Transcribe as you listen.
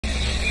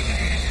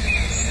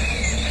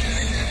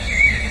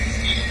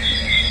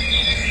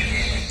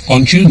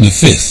On June the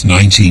 5th,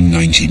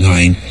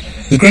 1999,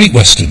 the Great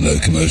Western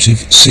locomotive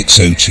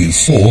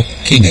 6024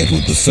 King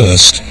Edward I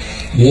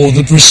wore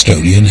the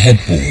Bristolian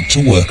headboard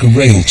to work a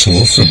rail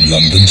tour from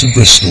London to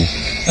Bristol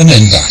and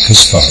then back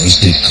as far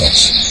as Didcot.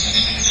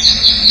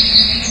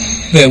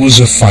 There was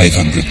a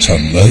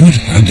 500-ton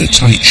load and a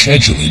tight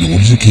schedule in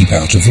order to keep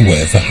out of the way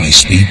of the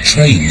high-speed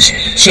trains,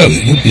 so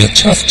it would be a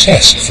tough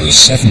test for a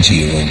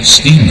 70-year-old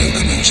steam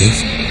locomotive.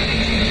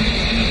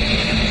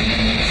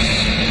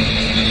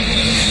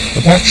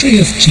 A battery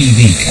of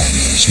TV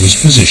cameras was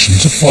positioned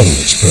to follow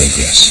its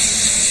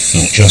progress,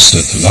 not just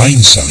at the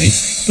line side,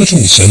 but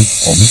also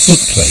on the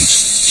footplate,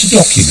 to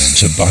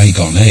document a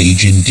bygone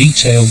age in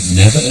detail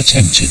never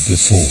attempted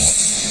before.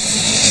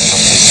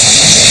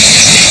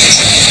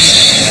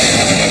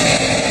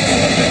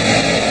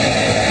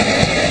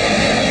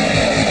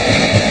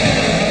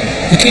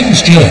 The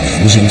King's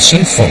journey was also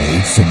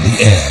followed from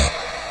the air,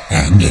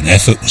 and an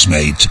effort was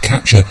made to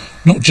capture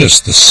not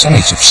just the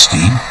sight of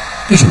steam,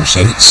 but also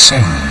its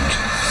sound.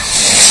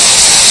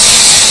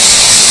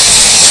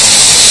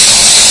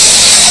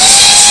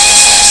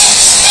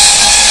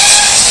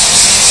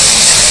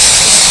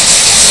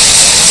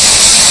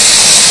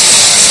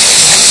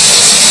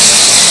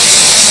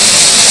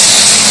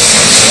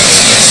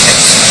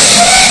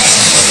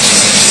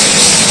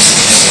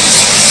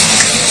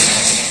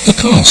 The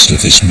cast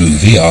of this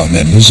movie are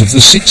members of the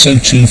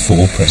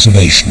 6024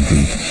 Preservation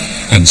Group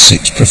and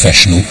 6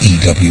 professional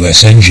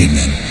EWS engine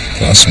men,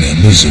 plus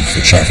members of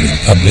the travelling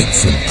public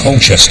from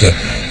Colchester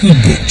who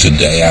booked a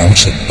day out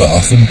at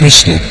Bath and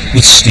Bristol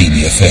with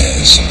steamy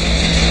affairs.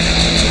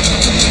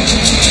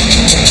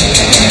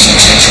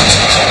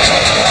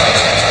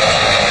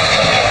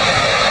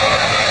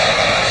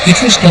 It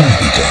was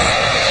Derby Day.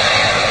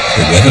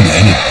 The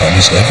weathermen had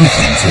promised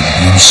everything from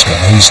blue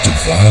skies to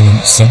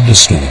violent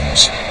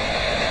thunderstorms.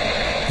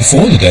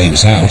 Before the day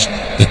was out,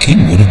 the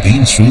King would have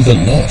been through the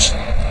lot.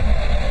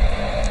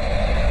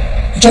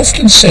 It's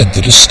often said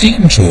that a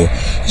steam tour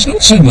is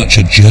not so much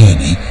a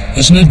journey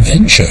as an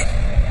adventure,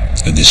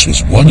 and this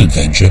was one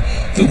adventure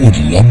that would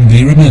long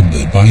be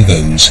remembered by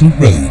those who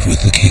rode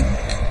with the King.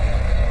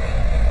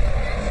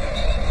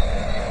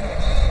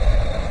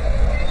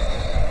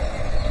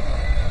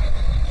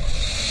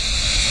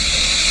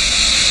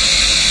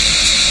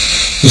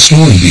 The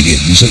story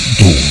begins at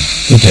dawn,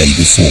 the day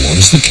before,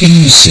 as the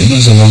King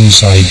simmers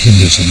alongside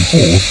Hinderton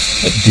Hall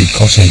at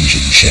Didcot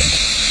Engine Shed.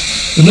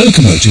 The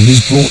locomotive is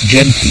brought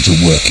gently to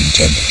working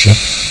temperature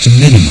to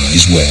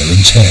minimise wear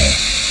and tear.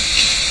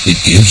 It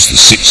gives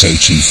the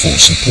 6024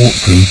 support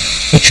crew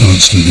a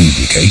chance to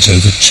lubricate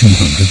over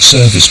 200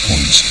 service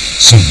points,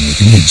 some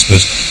with lids,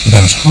 but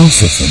about half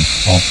of them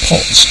are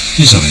pots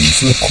designed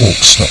for a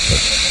cork stopper.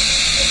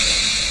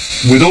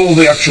 With all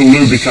the actual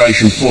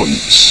lubrication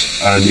points,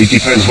 and it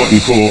depends what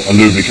you call a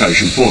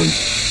lubrication point,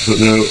 but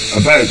there are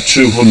about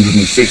 250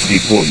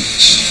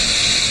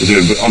 points to do.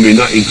 But I mean,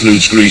 that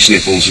includes grease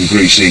nipples and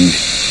greasing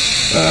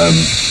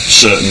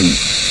certain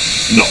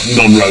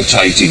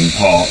non-rotating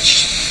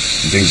parts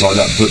and things like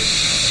that. But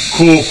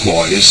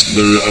cork-wise,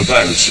 there are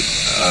about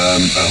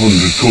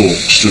 100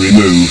 corks to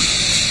remove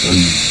and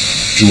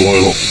to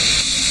oil up.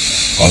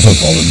 Other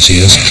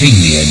volunteers clean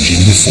the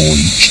engine before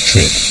each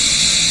trip.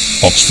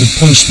 Oxford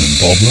postman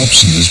Bob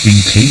Robson has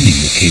been cleaning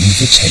the King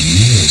for 10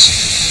 years.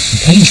 The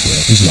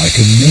paintwork is like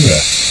a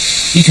mirror.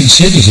 He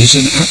considers it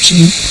an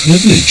absolute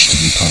privilege to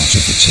be part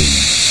of the team.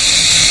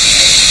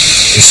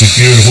 It's a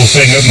beautiful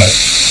thing, isn't it?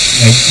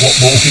 You know, what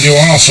more could you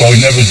ask? I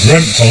never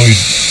dreamt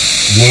I'd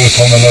work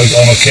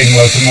on a King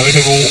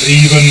locomotive, or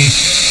even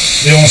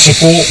be on a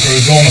support crew,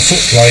 go on a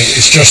footplate.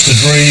 It's just a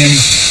dream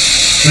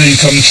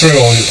come true.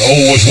 I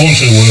always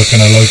wanted to work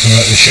in a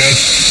locomotive shed.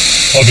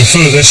 I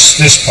prefer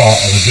this part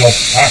of the job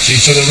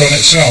actually to the run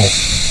itself.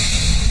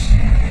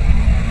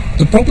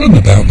 The problem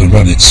about the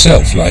run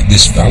itself, like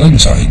this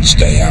Valentine's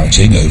Day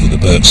outing over the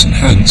Berks and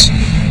Hants,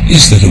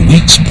 is that a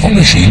week's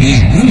polishing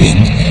is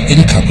ruined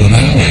in a couple of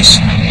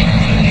hours.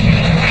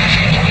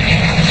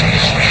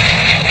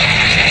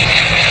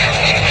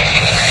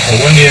 Well,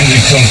 when the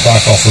engine comes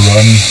back off a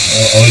run,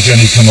 I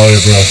generally come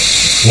over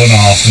one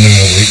afternoon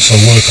a week, so I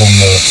work on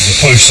the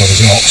post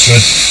office in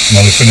Oxford,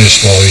 and I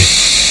finish by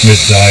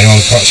midday.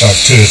 I'll perhaps have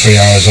 2 or 3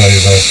 hours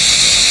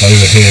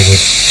over here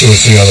with 2 or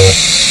 3 other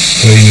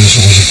cleaners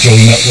who will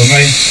join up with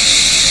me.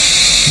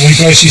 We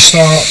basically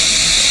start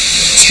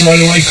straight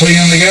away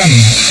cleaning again.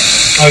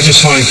 I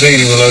just find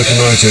cleaning the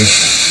locomotive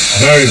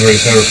very, very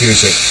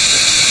therapeutic,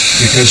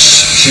 because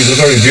she's a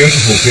very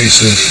beautiful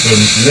piece of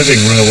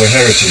living railway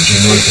heritage,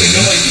 in my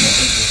opinion.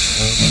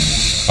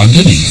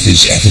 Underneath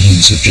is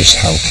evidence of just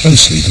how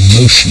closely the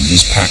motion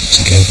is packed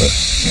together.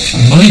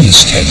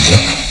 Minus tender,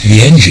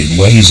 the engine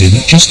weighs in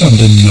at just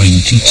under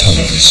 90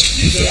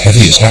 tons, with the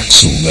heaviest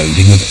axle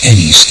loading of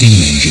any steam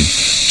engine,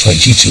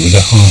 22.5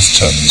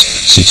 tons,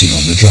 sitting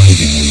on the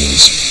driving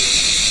wheels.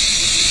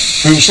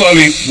 We will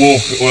slowly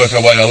work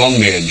our way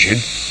along the engine.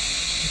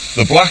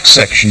 The black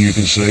section you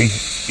can see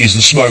is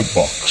the smoke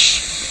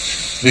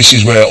box. This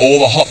is where all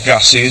the hot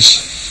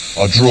gases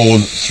are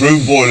drawn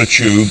through boiler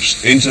tubes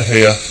into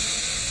here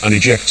and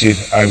ejected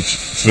out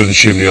through the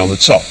chimney on the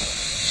top.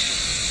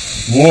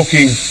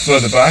 Walking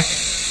further back,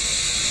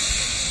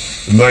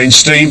 the main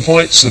steam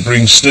pipes that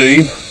bring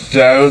steam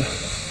down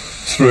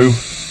through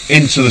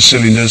into the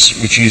cylinders,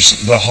 which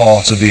is the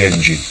heart of the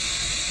engine.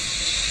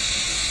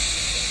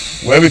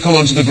 Where we come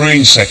onto the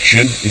green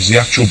section is the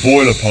actual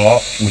boiler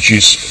part, which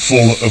is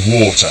full of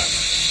water,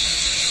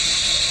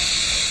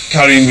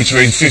 carrying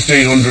between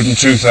 1,500 and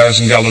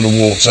 2,000 gallons of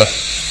water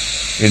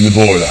in the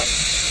boiler.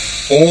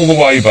 All the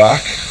way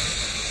back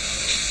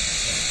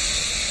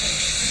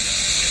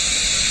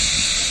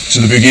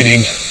to the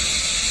beginning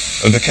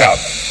of the cab.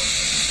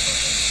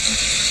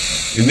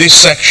 In this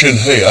section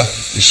here,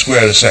 this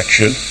square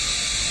section,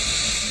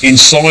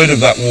 inside of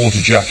that water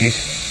jacket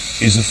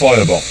is the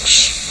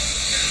firebox.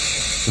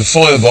 The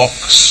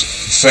firebox,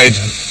 fed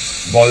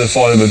by the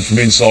fireman from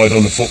inside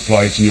on the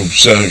footplate, and you'll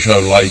show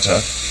later,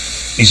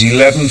 is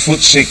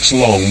 11'6"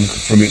 long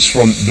from its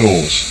front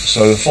doors.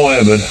 So the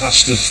fireman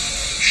has to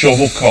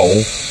shovel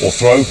coal or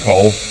throw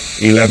coal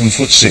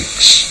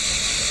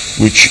 11'6",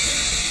 which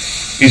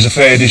is a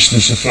fair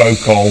distance to throw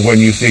coal when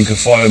you think a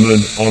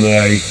fireman on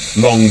a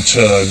long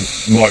turn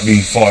might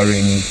be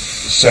firing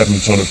 7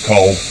 ton of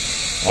coal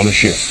on a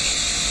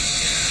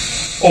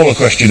shift. All a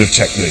question of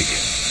technique.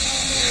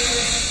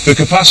 The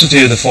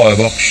capacity of the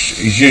firebox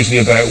is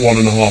usually about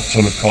 1.5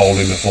 ton of coal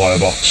in the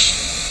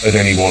firebox at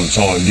any one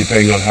time,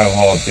 depending on how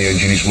hard the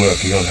engine is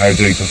working, on how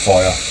deep a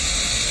fire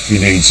he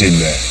needs in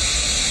there.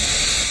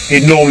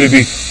 He'd normally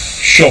be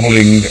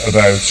shoveling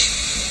about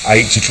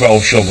 8 to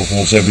 12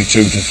 shovelfuls every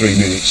 2 to 3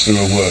 minutes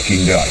through a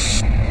working day.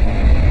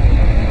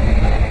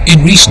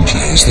 In recent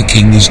years, the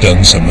King has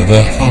done some of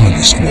her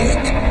hardest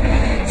work.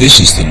 This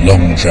is the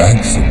long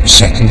drag from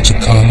Settle to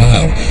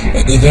Carlisle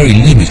at the very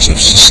limit of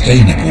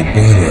sustainable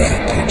boiler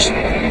output.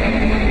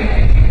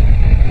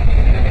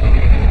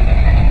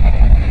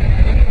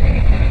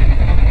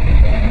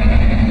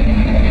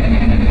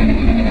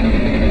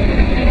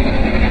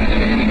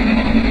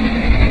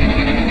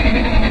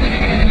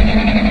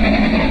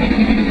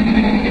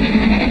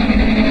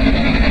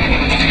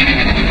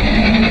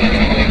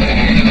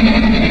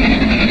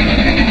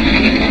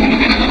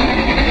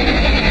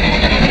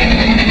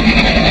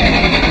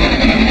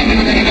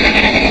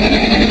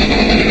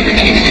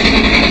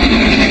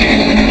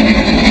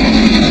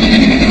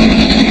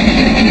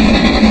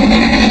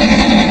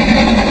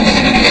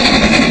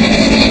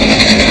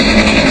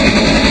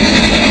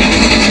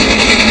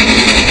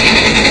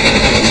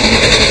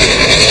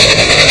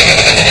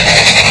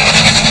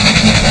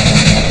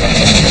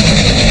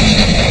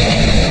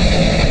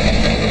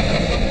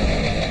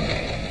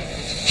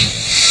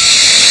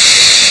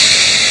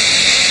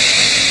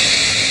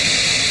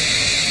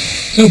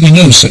 There'll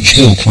be no such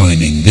hill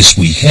climbing this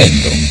weekend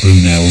on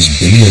Brunel's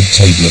billiard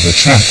table of a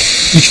track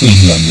between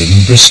London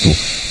and Bristol,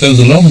 though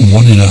the long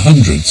 1 in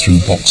 100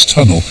 through Box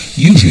Tunnel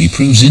usually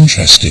proves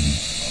interesting.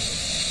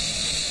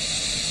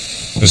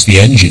 As the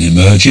engine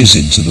emerges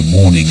into the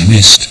morning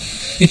mist,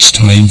 it's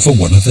time for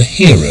one of the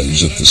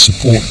heroes of the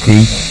support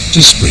crew to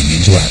spring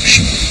into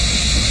action.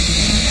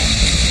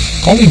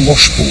 Colin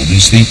Washbourne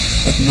is the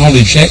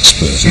acknowledged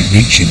expert at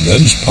reaching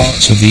those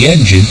parts of the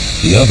engine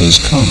the others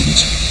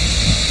can't.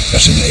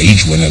 At an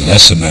age when a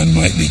lesser man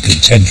might be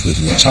content with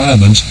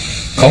retirement,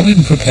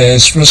 Colin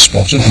prepares for a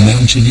spot of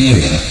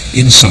mountaineering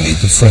inside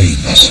the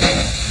frames.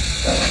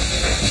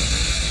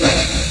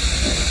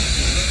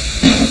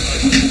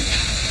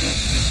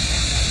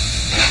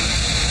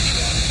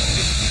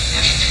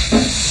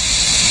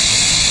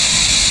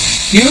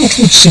 The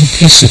outward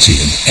simplicity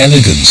and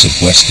elegance of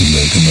Western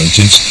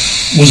locomotives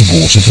was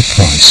bought at a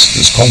price,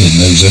 as Colin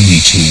knows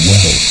only too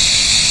well.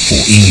 For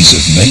ease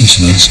of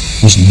maintenance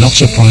was not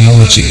a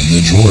priority in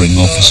the drawing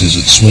offices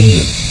at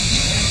Swindon.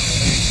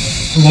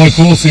 Like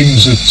all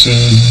things that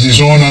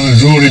design on a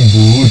drawing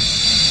board,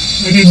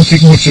 they didn't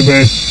think much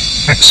about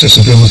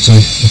accessibility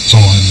at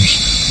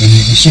times. And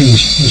you can see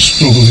the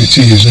struggle it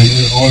is.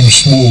 I'm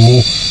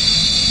small,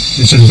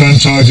 it's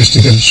advantageous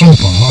to get at some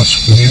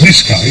parts, but in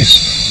this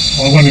case,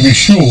 I want to be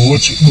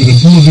short with a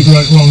bloody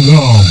great long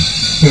arm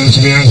down to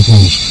my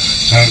ankles.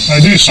 I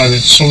do say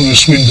that some of the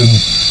Swindon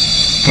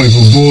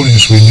people born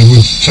in Swindon were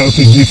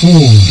totally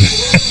deformed.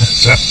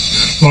 So,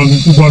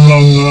 one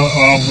long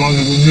arm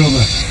longer than the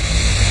other.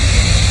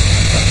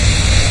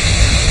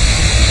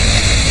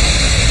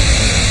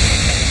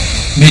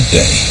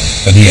 Midday,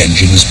 and the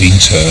engine has been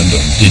turned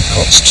on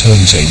Didcot's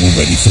turntable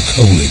ready for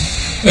coaling,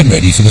 and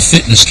ready for the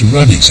fitness to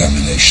run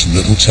examination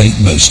that will take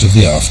most of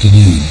the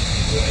afternoon.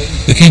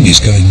 The King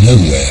is going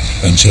nowhere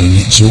until an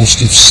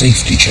exhaustive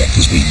safety check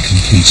has been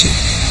completed.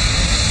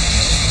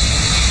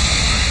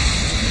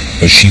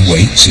 As she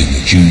waits in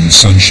the June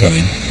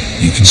sunshine,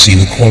 you can see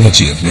the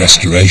quality of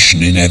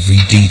restoration in every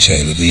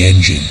detail of the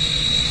engine.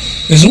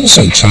 There's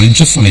also time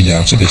to find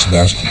out a bit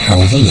about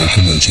how the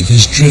locomotive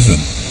is driven,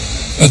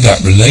 and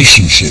that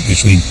relationship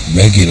between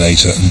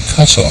regulator and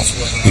cut-off,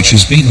 which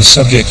has been the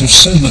subject of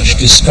so much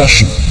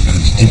discussion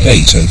and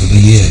debate over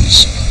the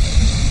years.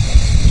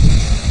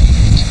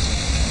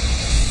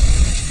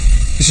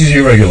 This is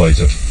your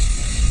regulator.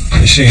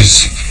 This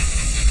is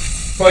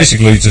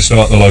basically to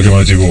start the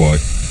locomotive away.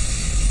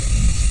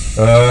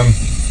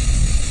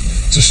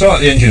 To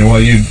start the engine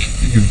away, you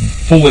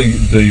pull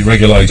the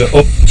regulator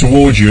up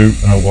towards you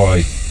and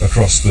away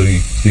across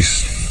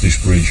this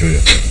bridge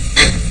here.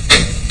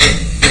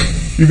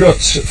 You've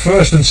got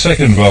first and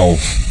second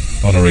valve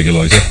on a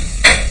regulator.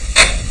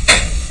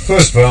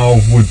 First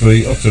valve would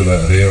be up to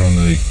about here on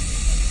the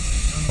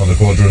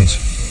quadrant.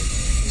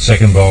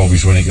 Second valve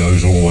is when it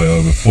goes all the way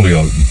over, fully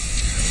open.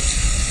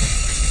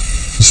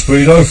 The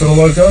speedo for the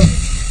loco.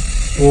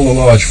 All the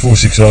large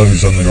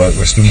 460s on the Great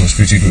Western were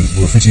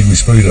fitted with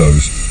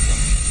speedos.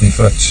 In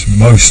fact,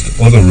 most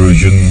other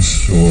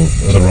regions or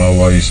other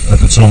railways at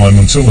the time,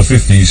 until the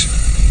 50s,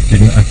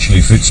 didn't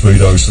actually fit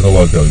speedos to the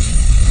locos.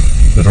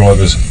 The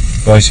drivers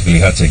basically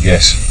had to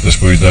guess the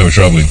speed they were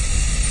travelling.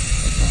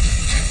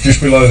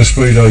 Just below the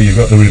speedo you've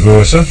got the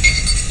reverser.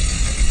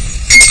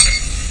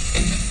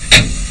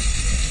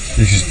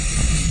 This is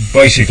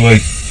basically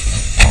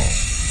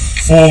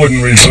forward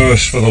and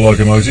reverse for the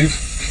locomotive,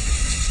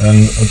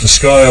 and at the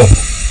scale,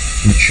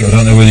 which I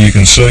don't know whether you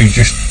can see,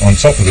 just on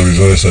top of the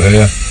reverser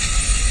here,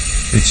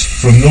 it's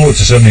from 0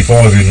 to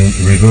 75 in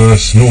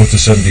reverse, 0 to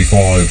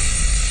 75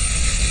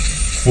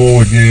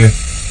 forward gear.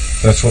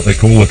 That's what they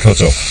call the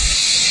cut-off.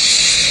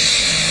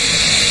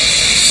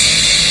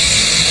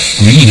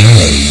 Green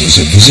Arrow was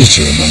a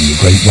visitor among the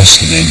Great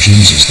Western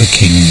engines as the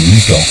King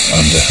moved off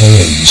under her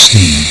own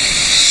steam.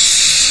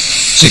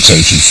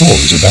 6024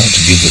 is about to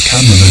give the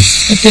cameraman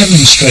a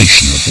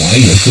demonstration of why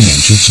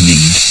locomotives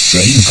need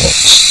drain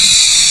cocks.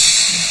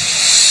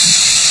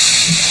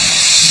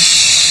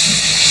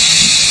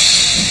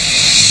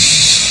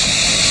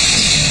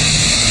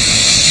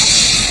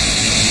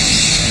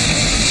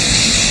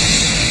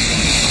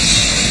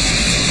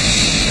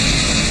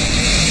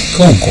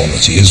 Coal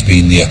quality has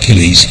been the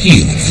Achilles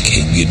heel of the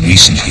King in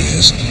recent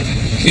years.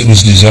 It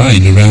was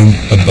designed around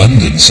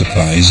abundant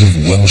supplies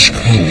of Welsh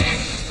coal,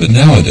 but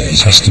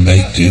nowadays has to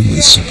make do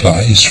with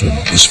supplies from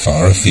as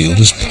far afield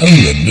as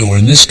Poland, or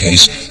in this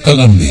case,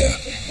 Colombia.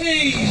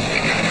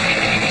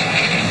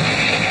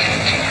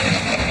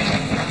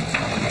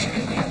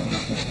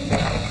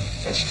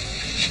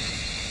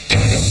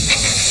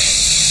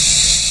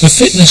 The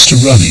fitness to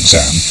run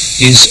exam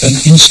is an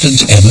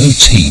instant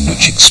MOT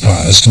which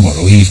expires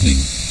tomorrow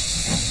evening.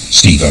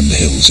 Steve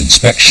Underhill's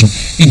inspection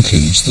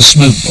includes the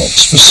smoke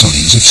box for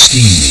signs of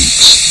steam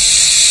leaks.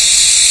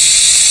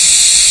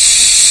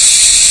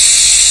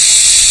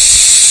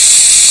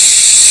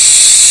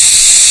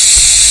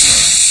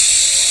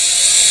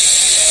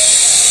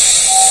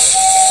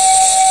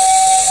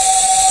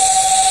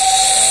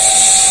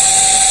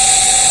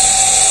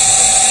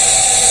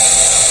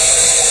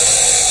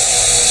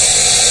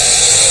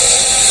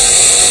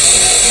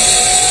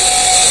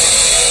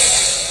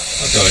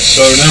 Okay,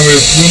 so now we'll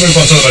move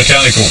on to the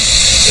mechanical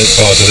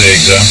part of the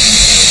exam,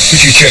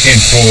 which is checking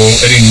for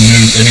any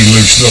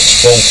loose nuts,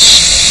 bolts,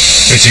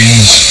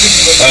 fittings,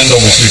 and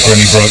obviously for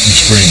any broken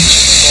springs.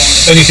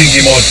 Anything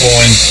you might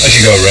find as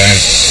you go around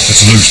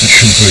that's loose that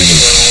shouldn't be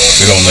loose.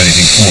 We don't want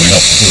anything falling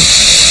off the hood.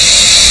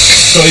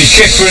 So you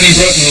check for any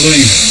broken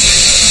loose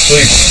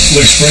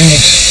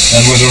springs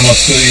and whether or not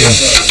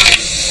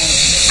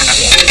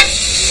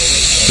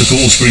the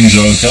coil springs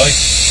are okay.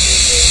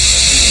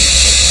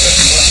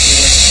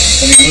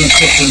 Any loose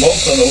nuts and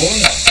bolts on the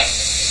hood.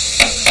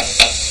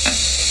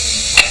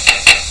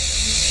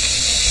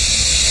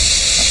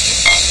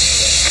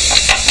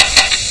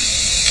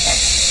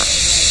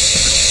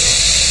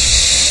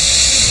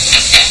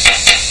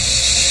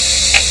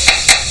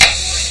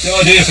 The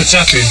idea for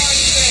tapping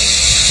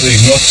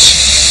these nuts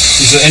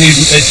is that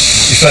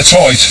if they're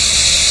tight,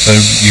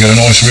 you get a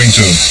nice ring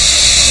to them.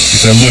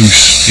 If they're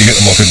loose, you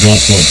get like a dull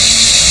thud.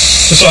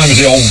 The same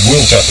as the old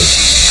wheel tappers.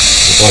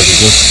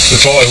 Basically, the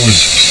tyre was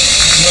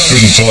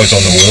good and tight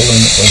on the wheel, and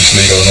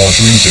obviously you got a nice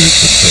ring to it.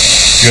 But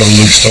if you got a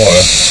loose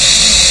tyre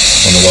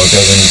on the loco,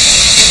 then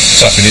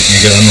tapping it, you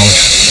get a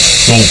nice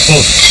dull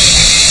thud.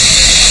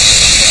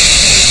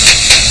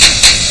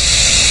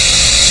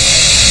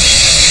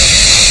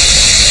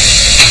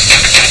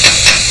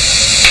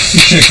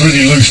 Just check for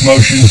any loose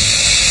motion,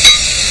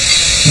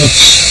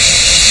 nuts,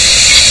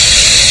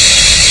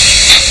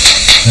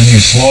 any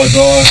slide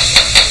bar.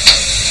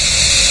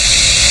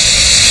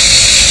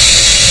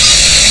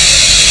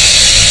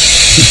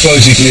 Just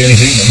basically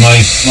anything that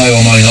may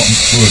or may not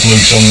work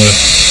loose on the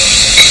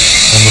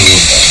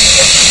hood.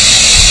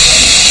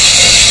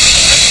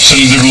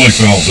 Cylinder relief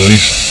valve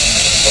these.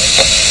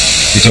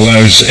 It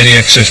allows any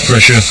excess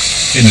pressure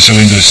in the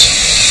cylinders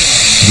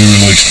to be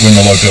released when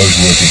the loco is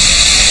working.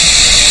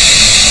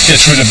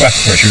 Gets rid of back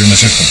pressure in the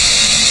system.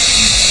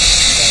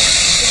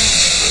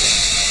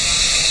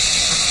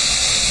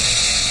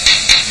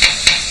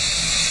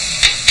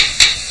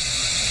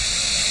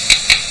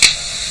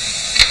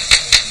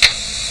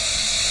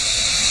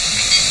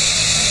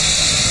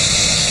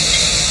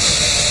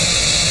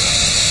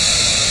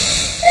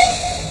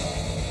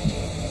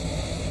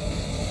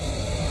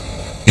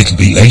 It'll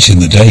be late in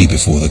the day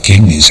before the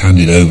King is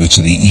handed over to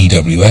the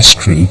EWS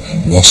crew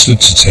rostered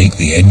to take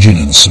the engine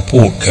and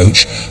support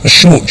coach a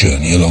short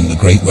journey along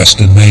the Great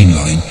Western Main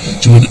Line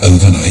to an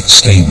overnight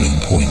stabling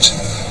point.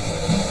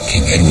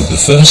 King Edward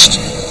I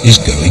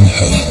is going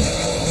home.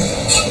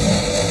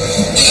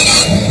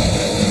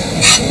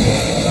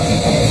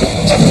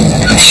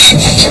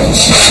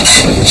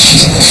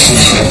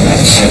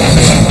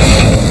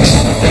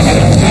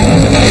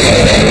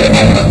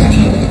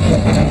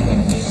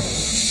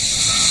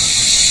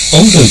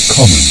 Old Oak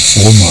Common,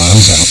 4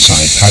 miles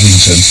outside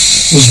Paddington,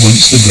 was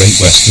once the Great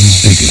Western's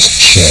biggest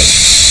shed.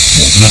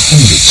 More than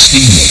 100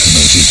 steam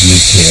locomotives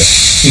lived here,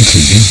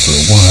 including, for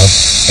a while,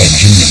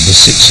 engine number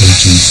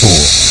 6024,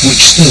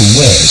 which still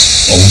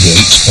wears Old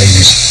Oak's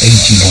famous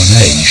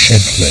 81A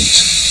shed plate.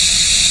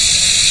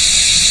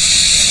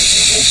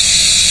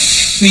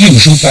 The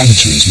usual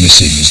banter is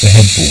missing as the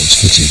headboard's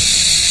fitted.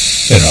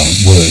 There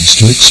aren't words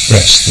to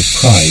express the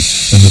pride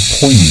and the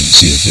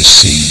poignancy of this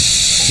scene.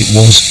 It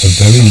was a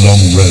very long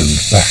road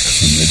back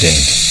from the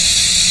dead.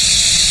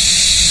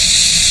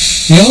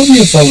 The army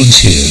of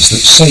volunteers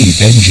that saved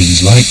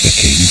engines like the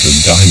King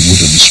from Dye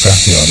Wooden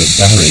scrapyard at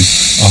Barry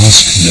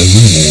ask no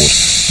reward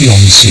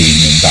beyond seeing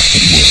them back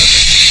at work.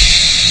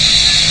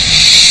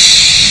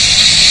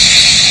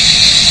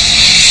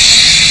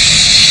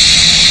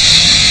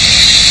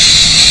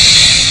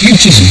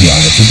 Beauty's in the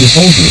eye of the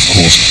beholder, of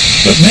course,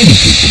 but many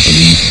people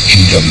believe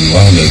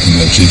GWR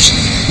locomotives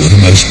were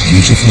the most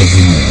beautiful of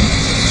them all.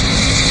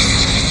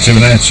 To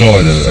an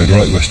outsider, a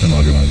Great Western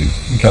locomotive,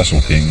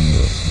 Castle King,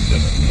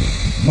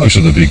 most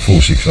of the big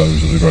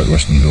 460s of the Great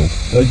Western built,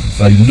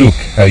 they look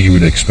how you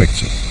would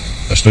expect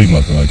a steam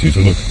locomotive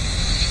to look.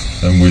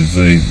 And with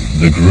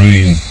the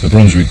green, the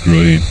Brunswick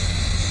green,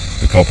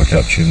 the copper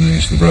cap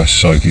chimneys, the brass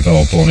soapy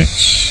valve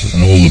bonnets, and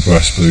all the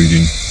brass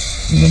beading,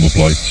 number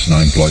plates,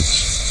 name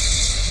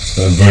plates,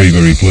 very,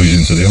 very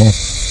pleasing to the eye.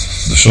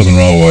 The Southern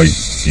Railway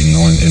in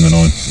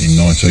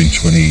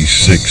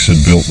 1926 had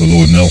built the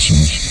Lord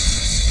Nelsons,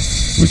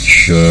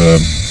 which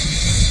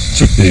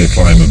took the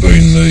acclaim of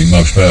being the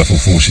most powerful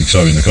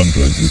 460 in the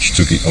country, which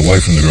took it away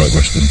from the Great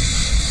Western,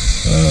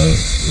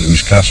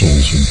 whose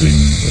castles had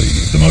been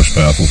the most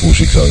powerful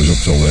 460s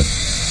up till then.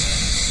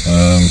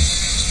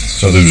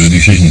 So there was a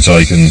decision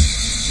taken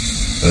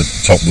at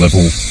top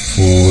level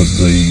for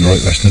the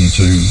Great Western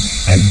to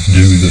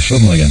outdo the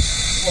Southern again.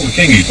 Well, the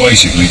King is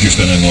basically just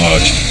an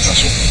enlarged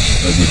castle,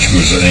 which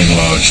was an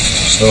enlarged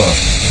Star.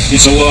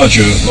 It's a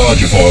larger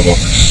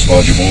firebox,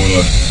 larger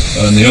boiler,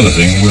 and the other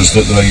thing was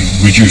that they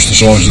reduced the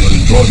size of the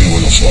driving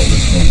wheel slightly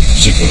from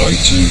 6'8"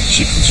 to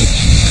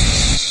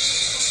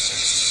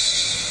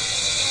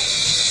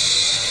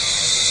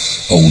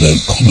 6'6". Old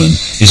Oak Common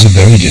is a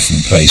very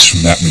different place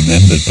from that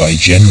remembered by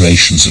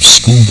generations of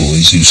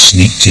schoolboys who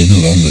sneaked in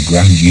along the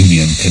Grand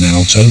Union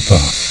Canal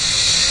towpath.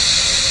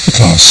 The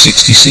Class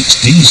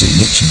 66 diesel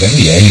looks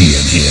very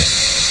alien here.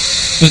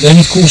 But then,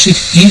 of course, it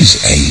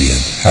is alien,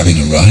 having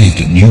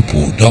arrived at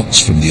Newport docks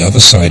from the other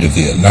side of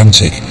the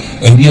Atlantic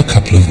only a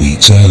couple of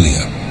weeks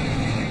earlier.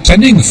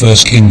 Sending the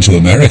first King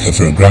to America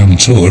for a grand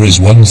tour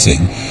is one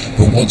thing,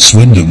 but what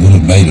Swindon would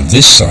have made of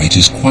this site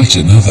is quite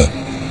another.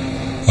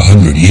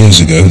 100 years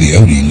ago, the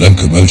only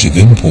locomotive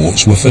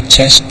imports were for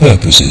test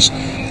purposes,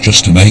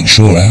 just to make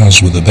sure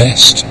ours were the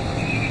best.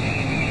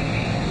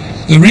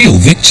 The real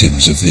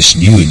victims of this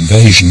new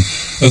invasion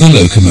are the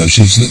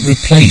locomotives that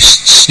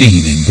replaced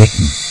steam in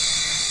Britain,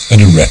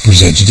 and a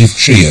representative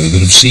trio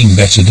that have seen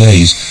better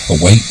days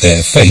await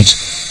their fate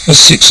as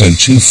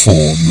 6024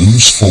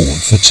 moves forward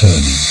for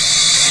turning.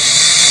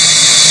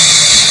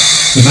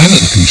 The man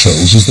at the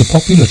controls is the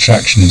popular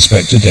traction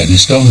inspector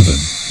Dennis Donovan,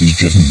 who's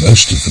driven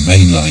most of the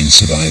mainline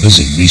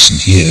survivors in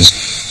recent years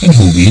and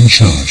who'll be in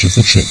charge of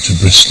the trip to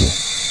Bristol.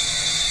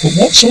 But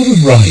what sort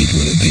of ride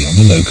will it be on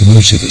a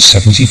locomotive at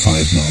 75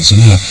 miles an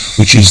hour,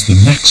 which is the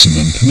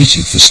maximum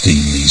permitted for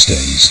steam these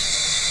days?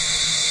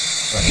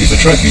 The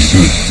track is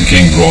good. The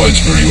King rides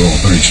very well,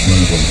 very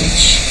smoothly.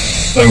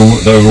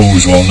 They were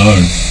always well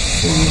known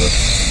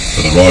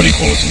for the riding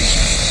qualities.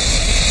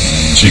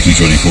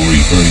 6024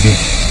 is very good.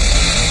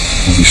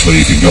 Obviously,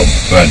 if you've got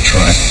bad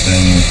track,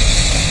 then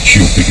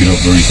she'll pick it up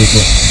very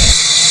quickly.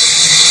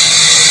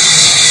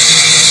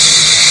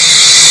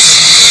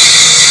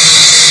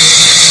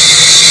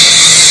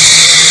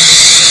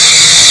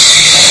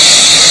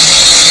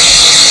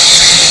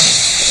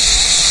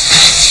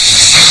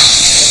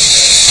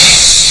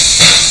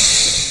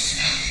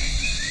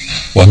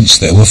 Once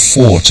there were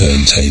 4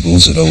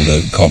 turntables at Old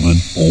Oak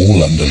Common,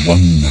 all under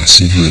one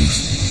massive roof.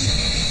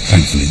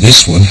 Thankfully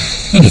this one,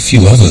 and a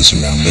few others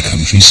around the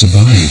country,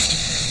 survived.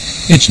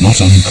 It's not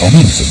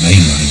uncommon for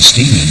mainline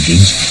steam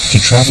engines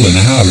to travel an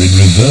hour in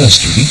reverse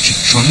to reach a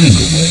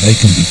triangle where they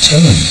can be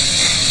turned.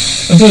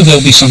 And though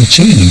there'll be some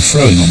toing and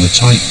froing on the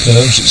tight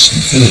curves at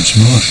St Philip's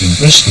Marsh in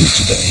Bristol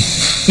today,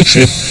 the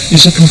trip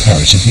is a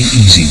comparatively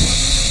easy one.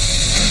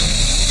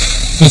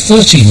 The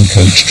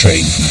 13-coach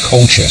train from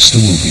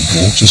Colchester will be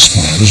brought as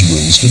far as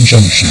Willesden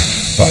Junction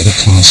by the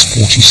Class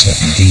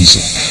 47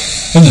 diesel.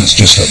 and that's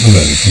just up the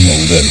road from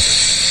Old Oak,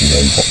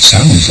 although what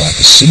sounds like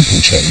a simple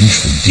change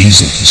from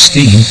diesel to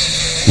steam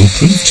will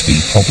prove to be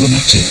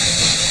problematic.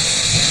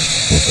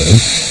 Although,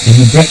 in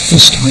the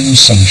breakfast-time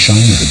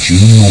sunshine of a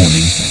June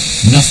morning,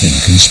 nothing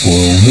can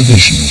spoil the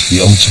vision of the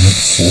ultimate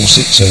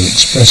 460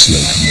 express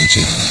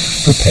locomotive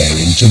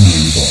preparing to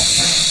move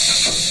off.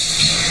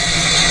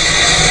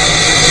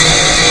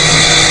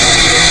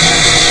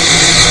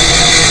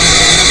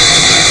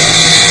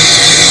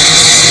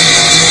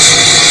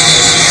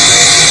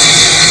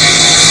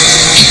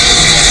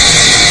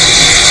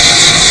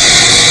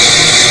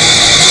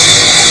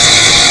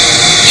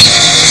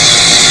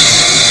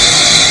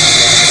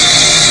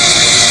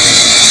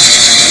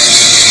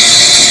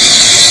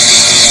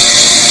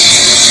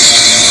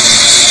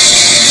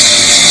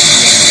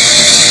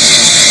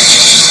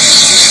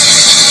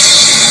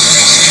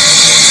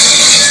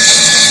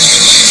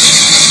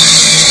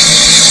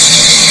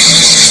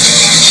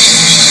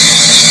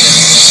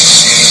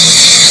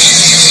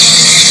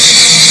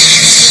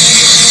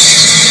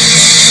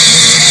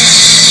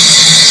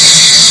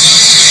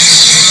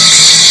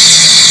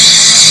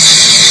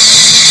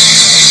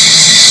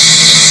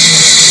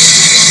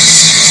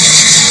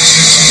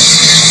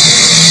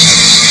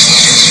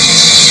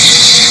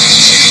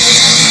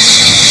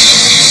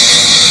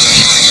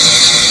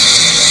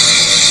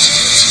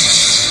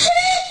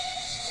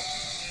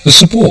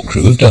 The support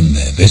crew have done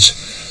their bit.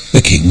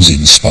 The King's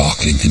in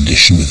sparkling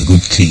condition with a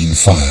good clean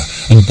fire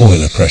and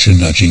boiler pressure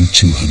nudging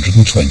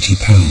 220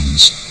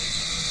 pounds.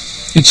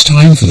 It's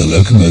time for the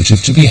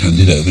locomotive to be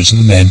handed over to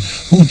the men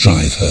who'll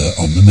drive her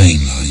on the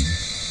main line.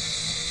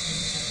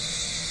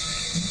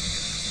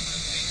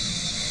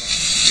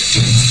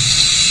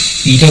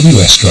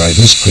 EWS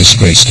drivers Chris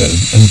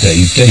Greystone and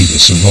Dave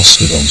Davis are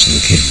rostered onto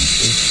the King.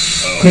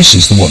 Chris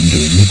is the one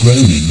doing the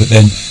groaning, but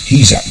then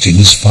he's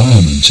acting as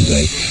fireman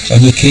today,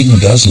 and the King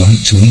does like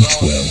to eat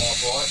well.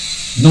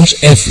 Not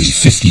every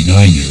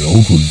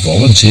 59-year-old would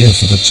volunteer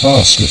for the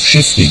task of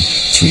shifting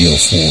 3 or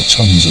 4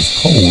 tons of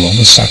coal on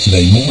a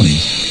Saturday morning,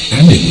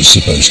 and it was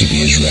supposed to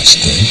be his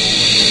rest day.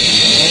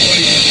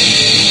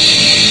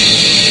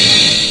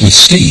 With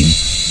steam,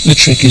 the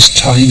trick is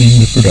timing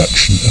the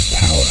production of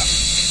power.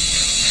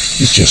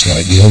 It's just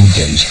like the old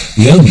days.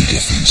 The only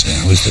difference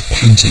now is the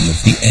panting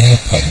of the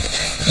air pump,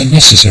 a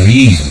necessary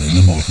evil in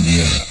the modern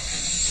era.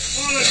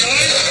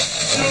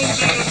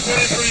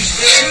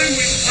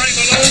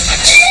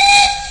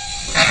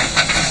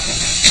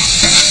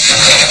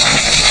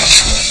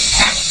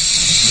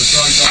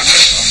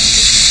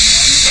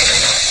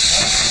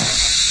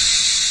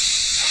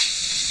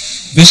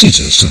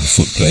 Visitors to the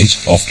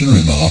footplate often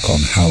remark on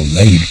how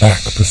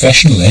laid-back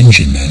professional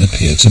engine men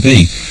appear to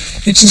be.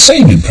 It's the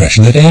same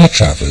impression that air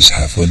travellers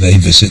have when they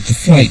visit the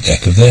flight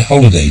deck of their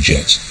holiday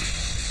jet.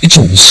 It's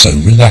all so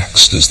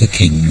relaxed as the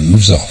King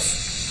moves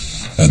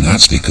off. And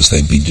that's because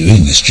they've been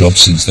doing this job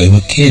since they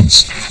were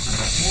kids.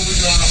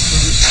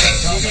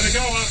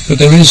 But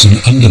there is an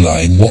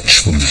underlying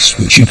watchfulness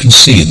which you can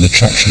see in the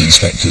traction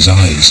inspector's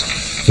eyes,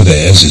 for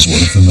theirs is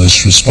one of the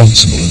most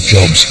responsible of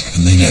jobs,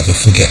 and they never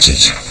forget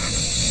it.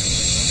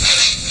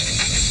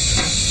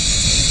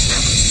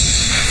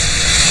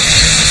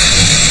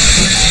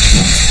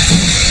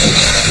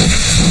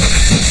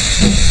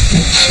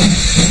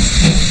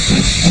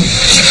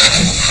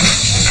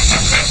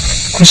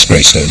 Chris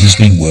Greystone has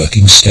been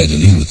working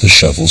steadily with the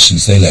shovel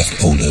since they left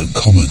Old Oak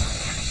Common.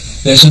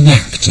 There's a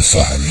knack to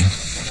firing,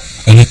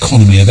 an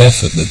economy of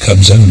effort that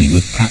comes only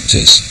with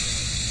practice.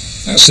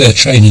 That's their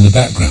train in the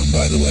background,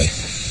 by the way.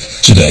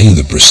 Today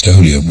the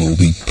Bristolian will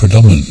be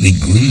predominantly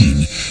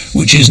green,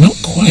 which is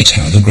not quite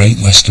how the Great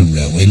Western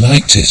Railway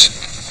liked it.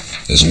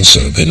 There's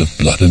also a bit of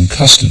blood and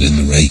custard in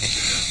the rake,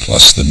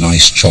 plus the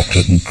nice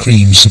chocolate and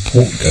cream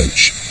support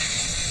coach.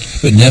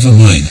 But never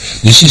mind,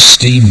 this is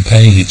steam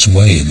paying its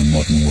way in the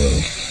modern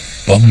world.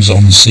 Bums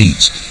on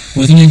seats,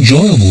 with an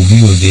enjoyable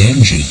view of the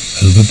engine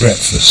over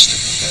breakfast.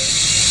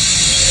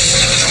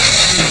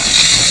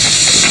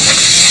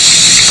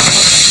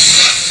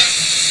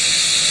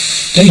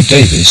 Dave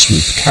Davis,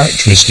 with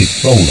characteristic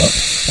roll-up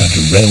and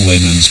a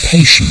railwayman's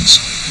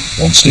patience,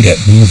 wants to get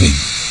moving.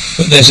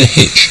 But there's a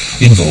hitch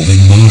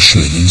involving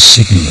marshalling and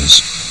signallers.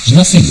 There's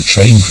nothing the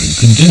train crew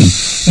can do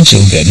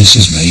until Dennis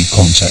has made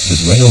contact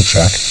with rail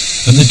track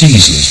and the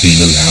diesel has been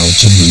allowed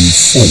to move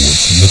forward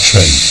from the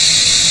train.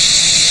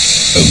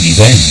 Only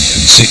then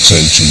can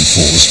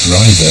 6024's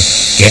driver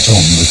get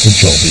on with the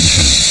job in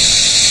hand.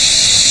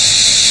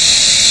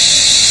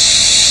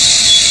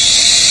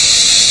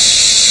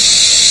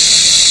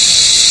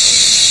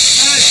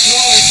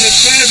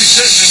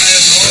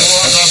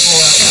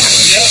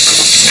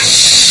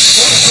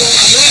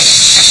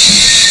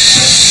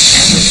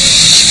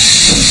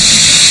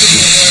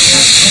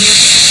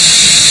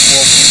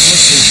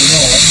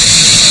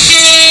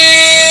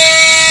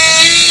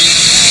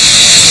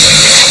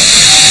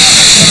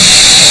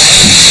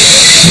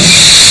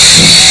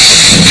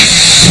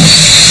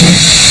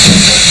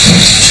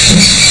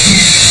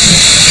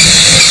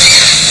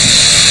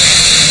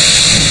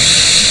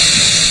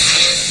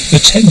 The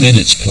 10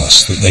 minutes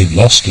plus that they've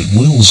lost at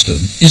Willesden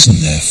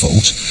isn't their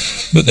fault,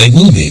 but they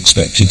will be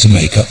expected to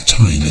make up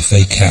time if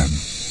they can.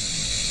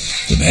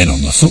 The men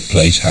on the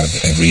footplate have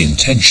every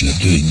intention of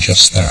doing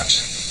just that.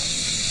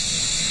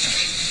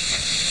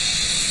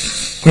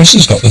 Chris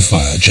has got the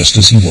fire just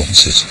as he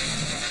wants it.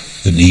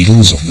 The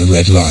needle's on the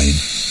red line,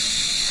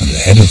 and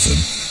ahead of them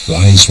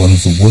lies one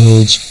of the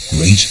world's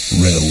great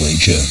railway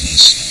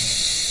journeys.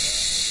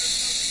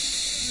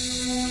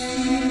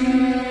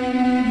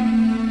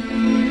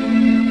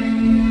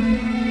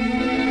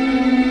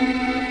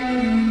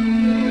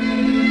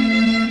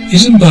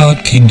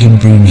 Isambard Kingdom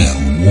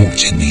Brunel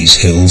walked in these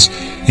hills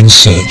in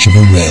search of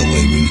a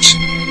railway route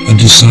and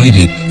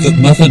decided that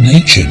Mother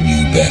Nature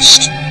knew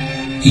best.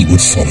 He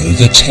would follow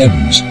the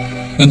Thames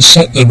and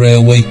set the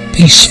railway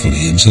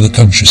peacefully into the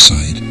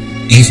countryside.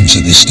 Even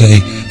to this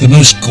day, the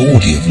most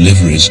gaudy of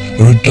liveries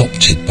are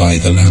adopted by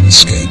the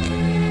landscape.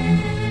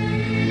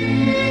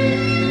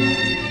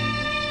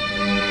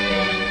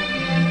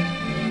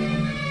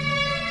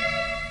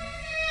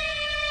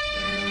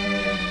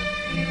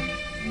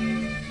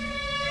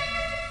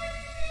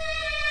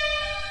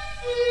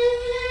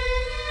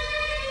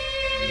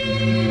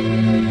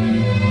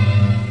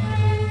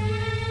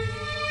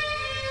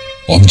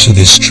 Onto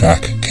this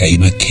track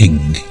came a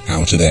king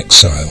out of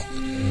exile.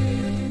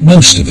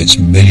 Most of its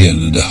 1.5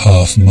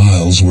 million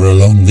miles were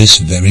along this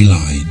very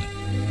line.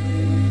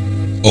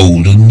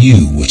 Old and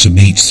new were to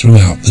meet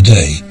throughout the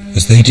day,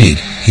 as they did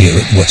here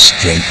at West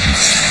Drayton.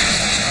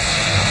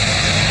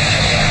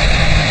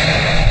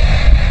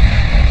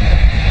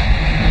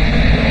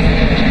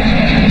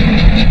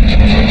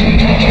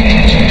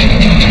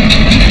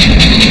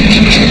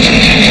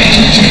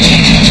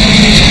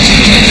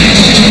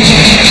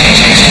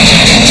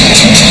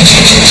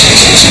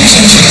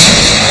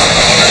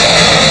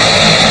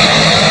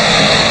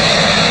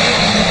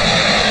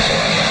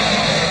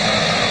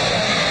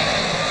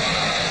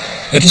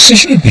 A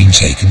decision had been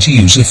taken to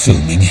use a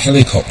filming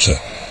helicopter,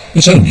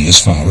 but only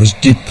as far as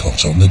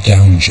Didcot on the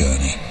down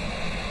journey.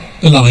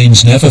 The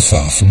line's never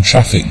far from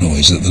traffic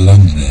noise at the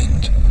London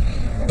end,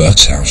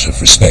 but out of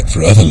respect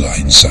for other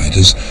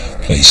line-siders,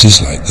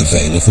 places like the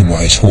Vale of the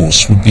White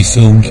Horse would be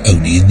filmed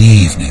only in the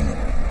evening.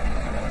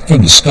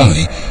 From the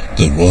sky,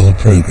 the Royal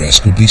Progress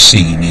could be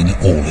seen in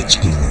all its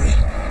glory.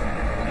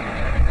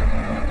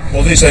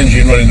 Well, this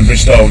engine running the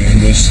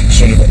Bristolian was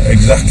sort of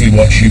exactly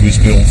what she was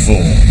built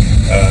for,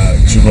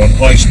 to run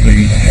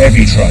high-speed,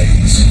 heavy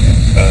trains,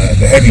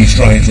 the heaviest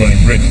trains running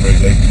in Britain,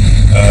 really,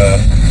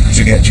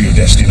 to get to your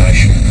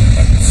destination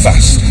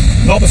fast.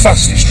 Not the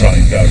fastest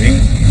train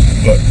going,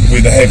 but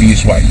with the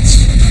heaviest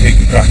weights,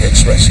 Pick and Crack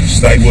Expresses.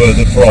 They were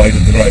the pride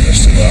of the Great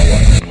Western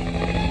Railway.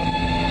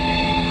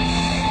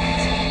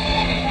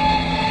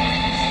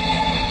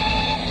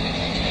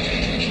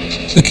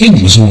 The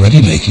king was already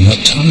making up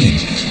time,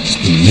 to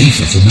the relief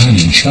of the man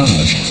in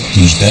charge,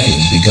 whose day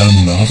had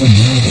begun rather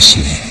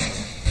nervously.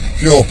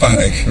 Pure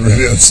panic,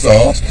 really, at the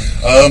start.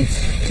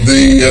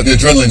 The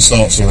adrenaline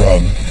starts to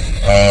run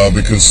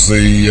because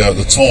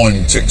the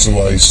time ticks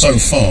away so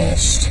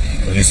fast,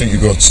 and you think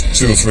you've got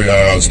 2 or 3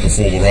 hours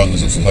before the run.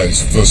 As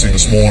first thing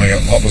this morning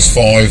at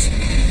 5:30,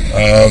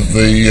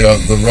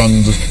 the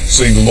run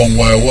seemed a long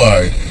way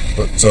away.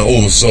 But all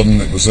of a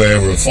sudden it was there.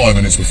 We were 5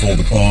 minutes before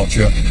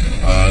departure,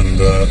 and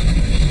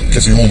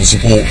getting all the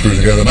support crew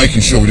together, making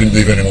sure we didn't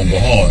leave anyone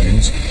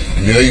behind,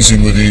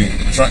 liaising with the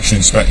traction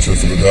inspector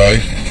for the day,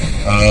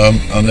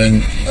 and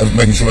then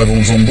making sure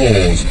everyone's on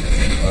board.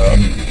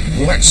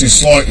 Relaxing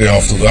slightly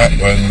after that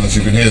when, as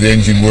you can hear, the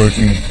engine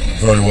working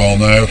very well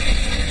now.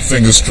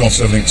 Fingers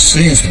crossed everything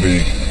seems to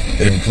be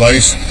in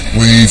place.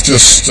 We've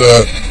just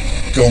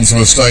gone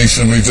through a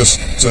station. We've just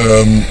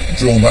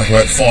drawn back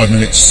about 5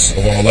 minutes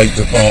of our late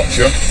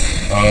departure,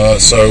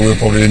 so we're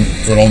probably in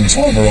for an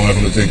on-time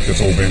arrival at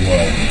Didcot, all being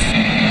well.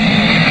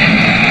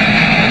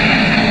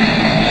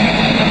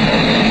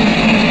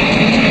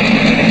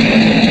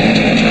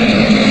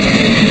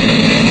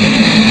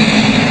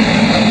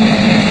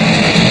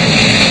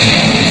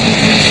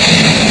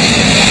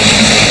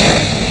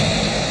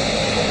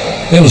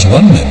 There was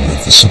one member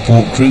of the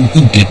support crew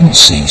who didn't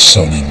see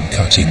Sonning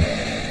cutting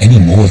any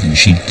more than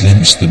she'd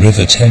glimpsed the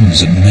River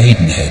Thames at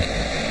Maidenhead.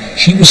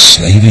 She was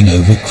slaving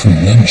over crew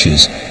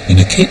lunches in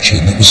a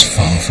kitchen that was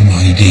far from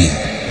ideal.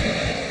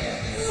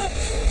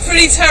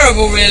 Pretty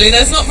terrible, really.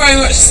 There's not very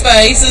much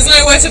space, there's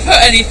nowhere to put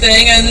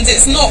anything, and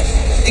it's not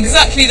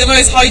exactly the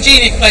most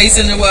hygienic place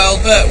in the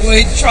world, but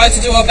we try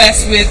to do our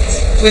best with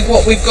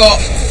what we've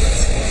got.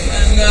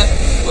 And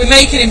we're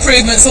making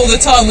improvements all the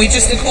time. We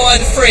just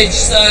acquired a fridge,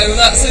 so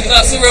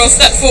that's a real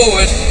step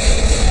forward.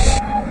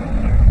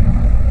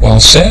 While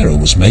Sarah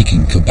was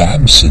making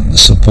kebabs in the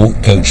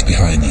support coach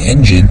behind the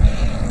engine,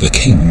 the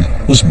king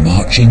was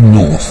marching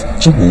north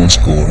towards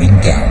Goring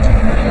Gap.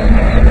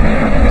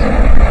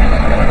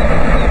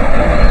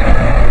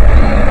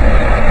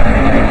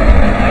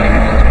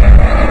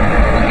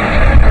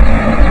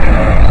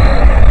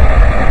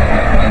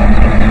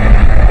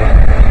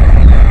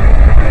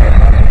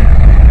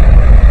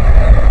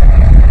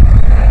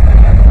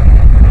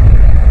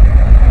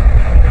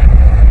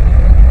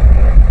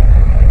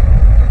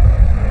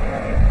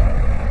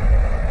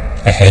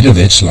 Ahead of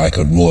it, like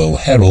a royal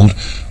herald,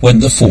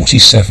 went the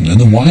 47, and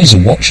the wiser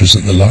watchers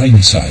at the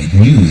line side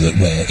knew that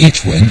where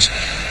it went,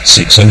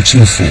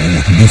 6024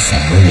 wouldn't be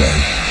far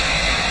away.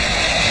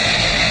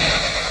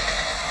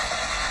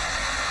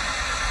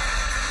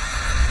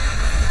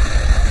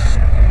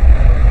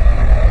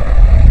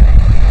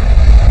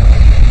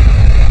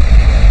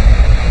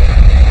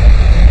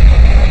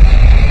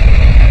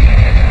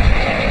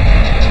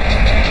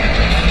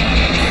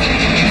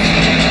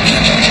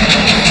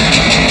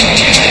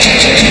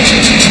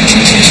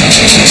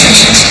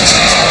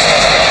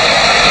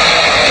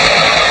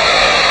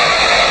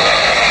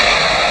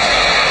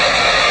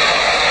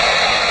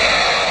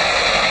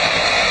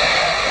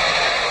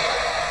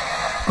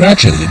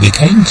 Gradually it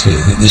became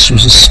clear that this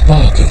was a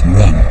sparkling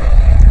run.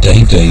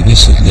 Dave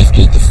Davis had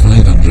lifted the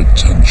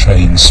 500-ton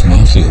train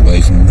smartly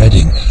away from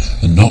Reading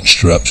and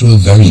notched her up to a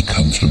very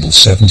comfortable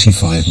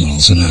 75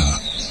 miles an hour.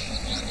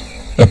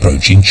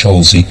 Approaching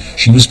Cholsey,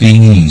 she was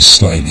being eased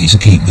slightly to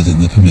keep within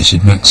the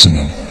permitted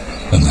maximum,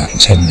 and that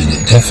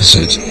 10-minute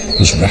deficit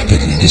was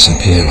rapidly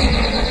disappearing.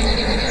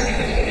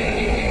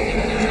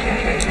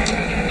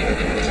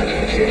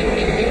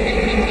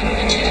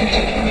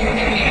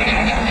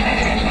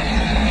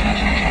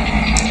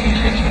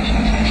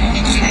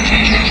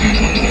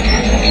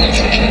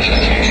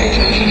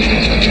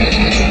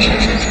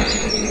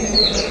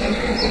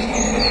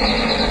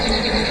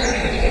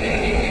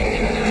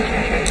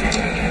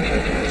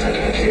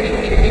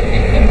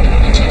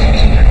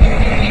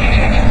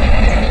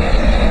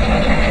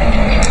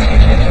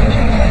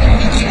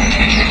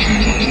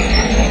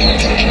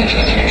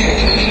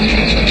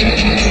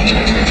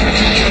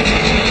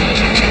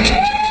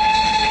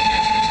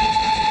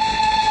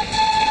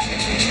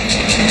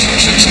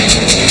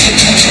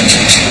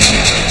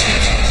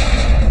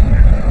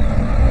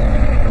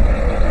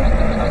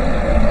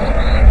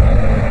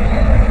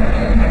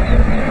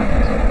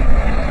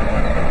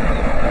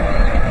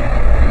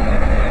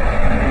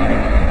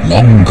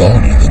 Long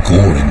gone are the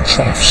goring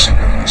troughs,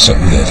 so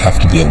there'd have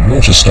to be a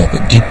water stop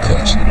at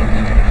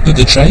Didcot. But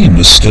the train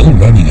was still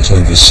running at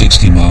over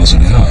 60 miles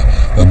an hour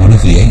when one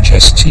of the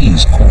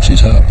HSTs caught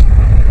it up.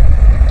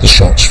 The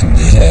shots from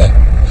the air,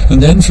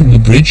 and then from the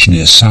bridge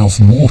near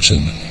South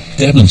Morton,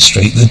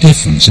 demonstrate the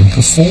difference in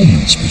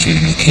performance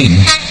between the King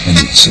and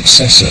its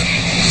successor.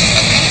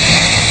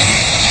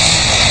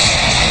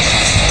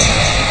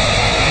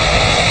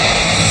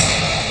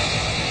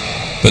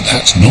 But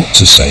that's not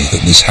to say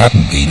that this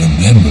hadn't been a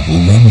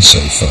memorable run so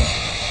far,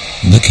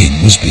 and the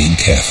King was being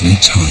carefully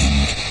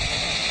timed.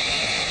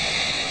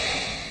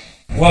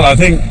 Well, I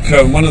think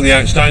one of the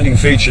outstanding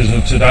features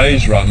of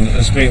today's run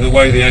has been the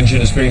way the engine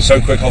has been so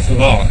quick off the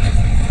mark.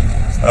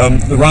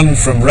 The run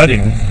from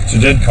Reading to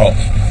Didcot,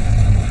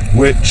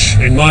 which,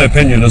 in my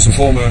opinion, as a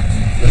former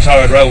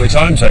retired railway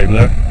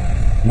timetabler,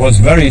 was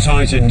very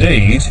tight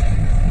indeed.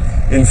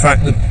 In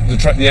fact,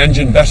 the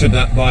engine bettered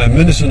that by a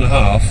minute and a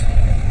half,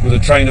 with a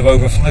train of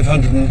over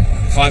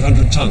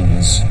 500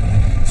 tons,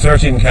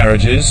 13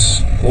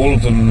 carriages, all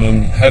of them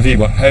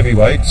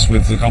heavyweights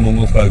with the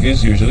Commonwealth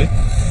bogies usually,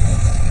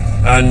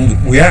 and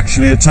we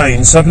actually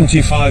attained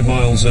 75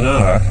 miles an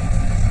hour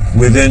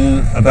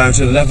within about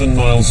 11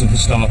 miles of the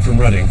start from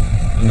Reading,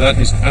 and that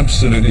is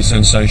absolutely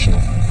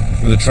sensational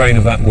with a train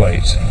of that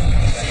weight.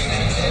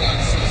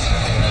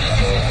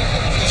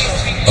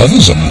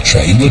 Others on the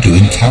train were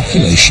doing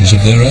calculations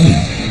of their own,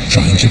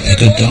 trying to pick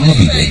a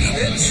Derby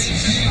winner.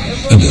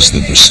 And as the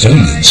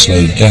Bristolian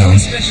slowed down,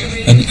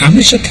 an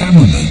amateur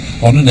cameraman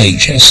on an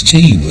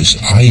HST was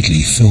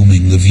idly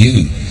filming the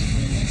view.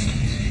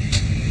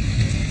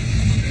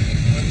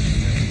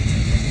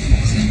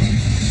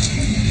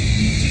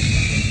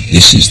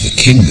 This is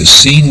the King as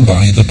seen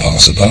by the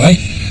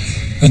passerby,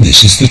 and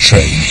this is the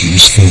train he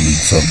was filming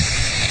from.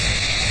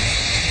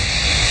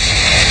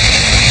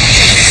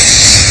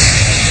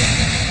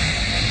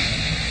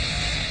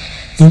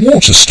 The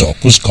water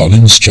stop was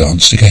Colin's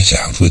chance to get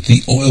out with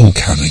the oil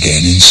can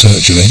again in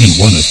search of any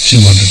one of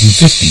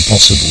 250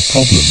 possible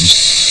problems,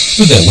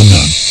 but there were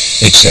none,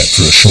 except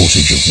for a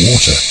shortage of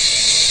water.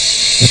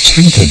 The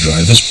tanker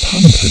driver's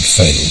pump had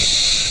failed,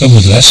 and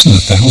with less than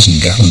 1,000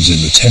 gallons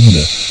in the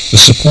tender,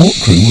 the support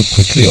crew were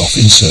quickly off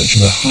in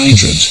search of a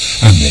hydrant,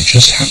 and there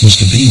just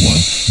happens to be one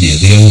near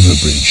the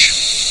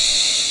overbridge.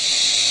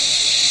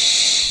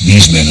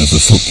 These men of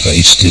the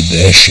footplates did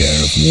their share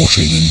of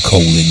watering and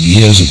coaling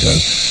years ago,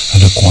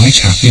 and are quite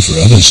happy for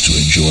others to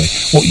enjoy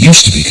what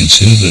used to be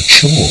considered a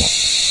chore.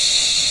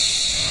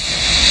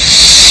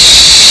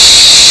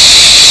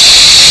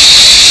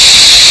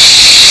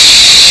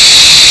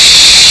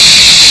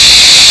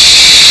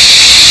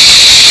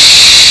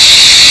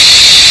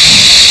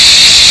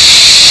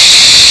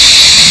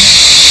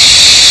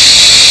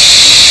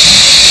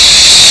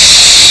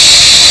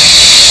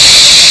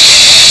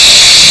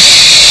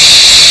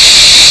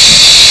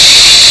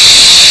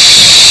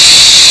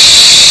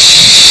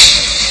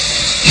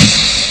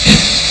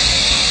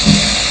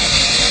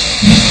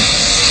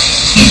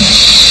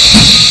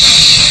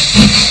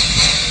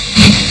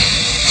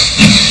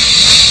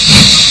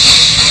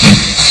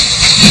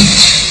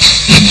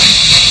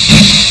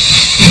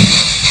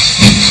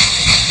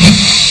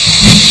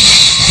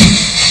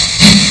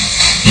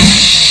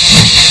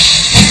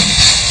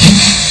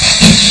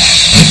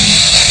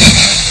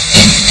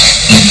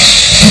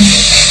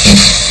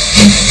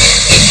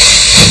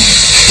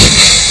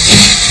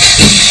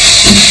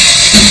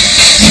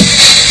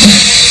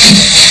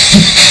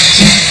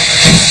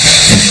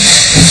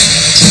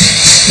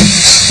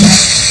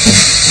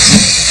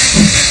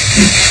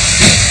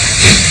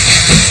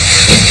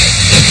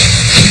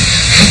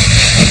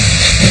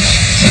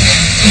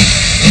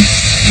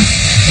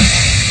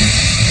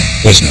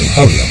 There's no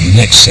hurry on the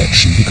next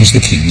section because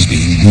the King's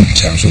being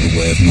looped out of the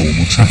way of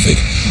normal traffic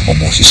on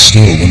what is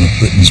still one of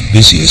Britain's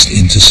busiest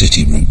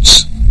intercity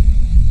routes.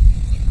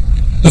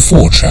 The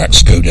 4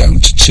 tracks go down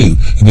to 2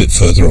 a bit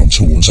further on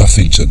towards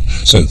Uffington,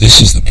 so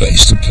this is the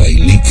place to play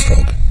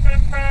leapfrog.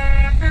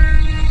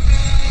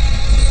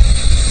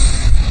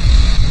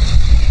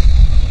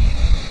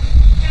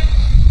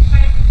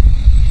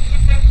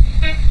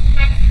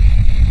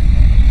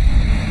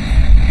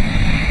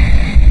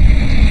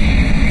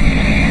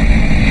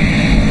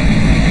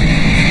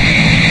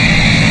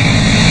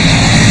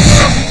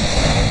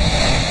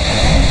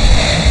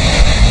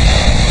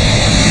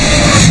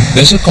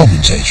 There's a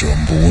commentator on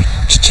board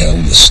to tell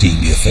the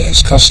Steamy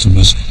Affairs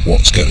customers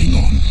what's going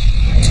on.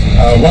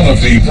 One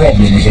of the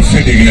problems of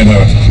fitting in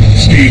a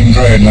steam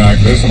train like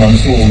this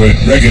amongst all the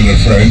regular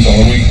trains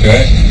on a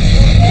weekday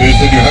is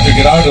that you have to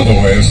get out of the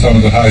way of some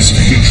of the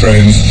high-speed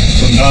trains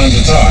from time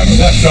to time. And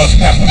that just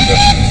happened. The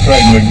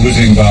train went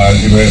whizzing by,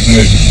 as you may have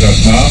noticed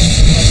just now,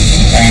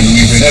 and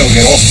we've been able to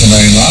get off the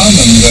main line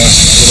and we're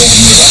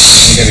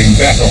getting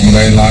back on the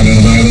main line in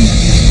a moment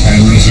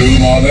and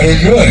resume our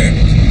merry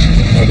journey.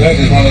 But that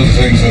is one of the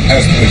things that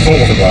has to be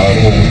thought about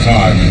all the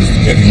time, is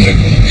getting the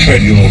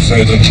schedule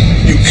so that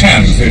you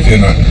can fit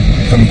in a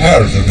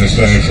comparatively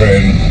slow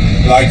train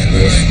like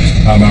this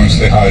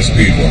amongst the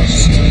high-speed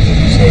ones.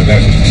 So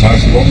that is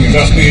precisely what we've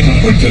just been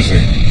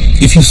witnessing.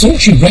 If you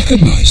thought you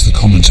recognised the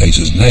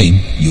commentator's name,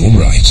 you're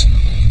right.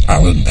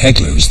 Alan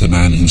Pegler is the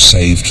man who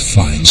saved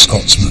Flying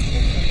Scotsman.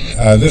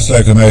 This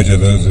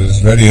locomotive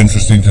is very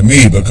interesting to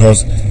me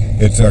because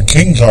it's a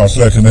King-class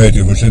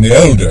locomotive which in the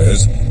old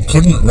days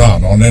couldn't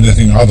run on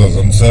anything other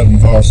than certain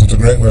parts of the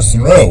Great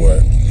Western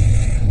Railway.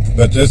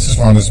 But this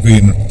one has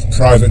been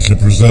privately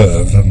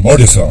preserved and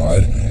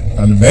modified,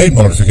 and made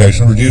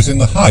modification reducing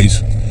the height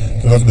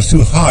because it was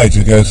too high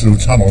to go through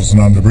tunnels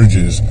and under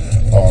bridges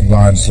on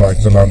lines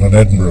like the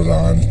London-Edinburgh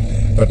line.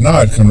 But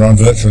now it can run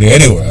virtually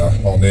anywhere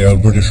on the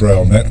old British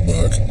Rail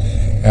network,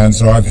 and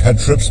so I've had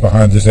trips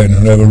behind this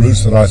engine over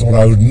routes that I thought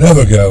I would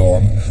never go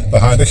on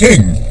behind a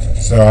King.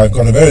 So I've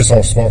got a very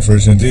soft spot for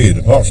it indeed,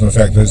 apart from the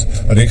fact that it's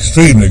an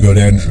extremely good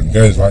engine,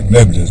 goes like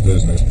nobody's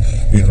business.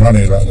 Been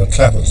running like the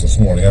clappers this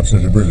morning,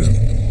 absolutely brilliant.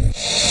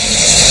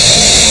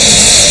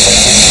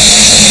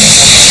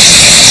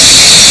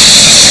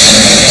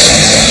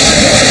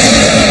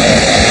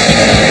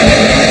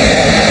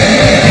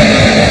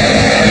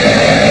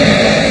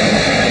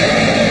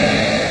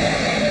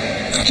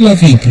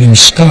 Lovely blue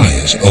sky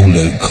as Old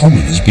Oak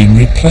Common has been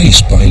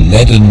replaced by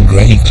leaden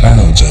grey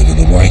clouds over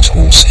the White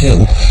Horse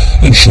Hill,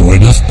 and sure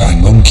enough, bang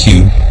on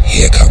cue,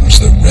 here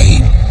comes the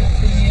rain.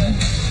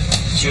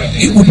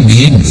 It wouldn't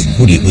be England,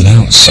 would it,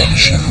 without summer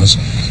showers?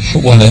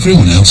 But while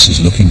everyone else is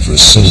looking for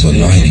a silver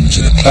lining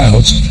to the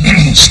clouds,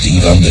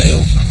 Steve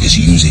Underhill is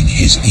using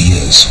his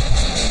ears.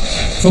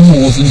 For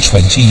more than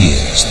 20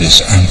 years, this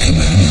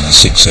anchorman in the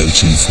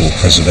 6024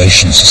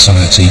 Preservation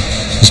Society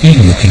has been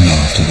looking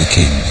after the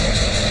King.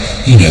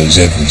 He knows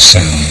every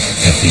sound,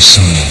 every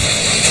sign.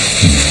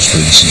 He knows,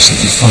 for instance,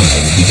 that the fire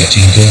will be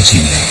getting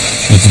dirty now,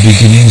 with the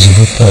beginnings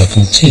of a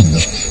purple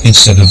tinge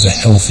instead of the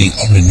healthy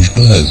orange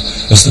glow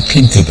as the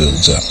clinker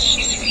builds up.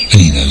 And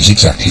he knows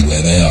exactly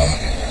where they are.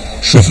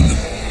 Shrivenham.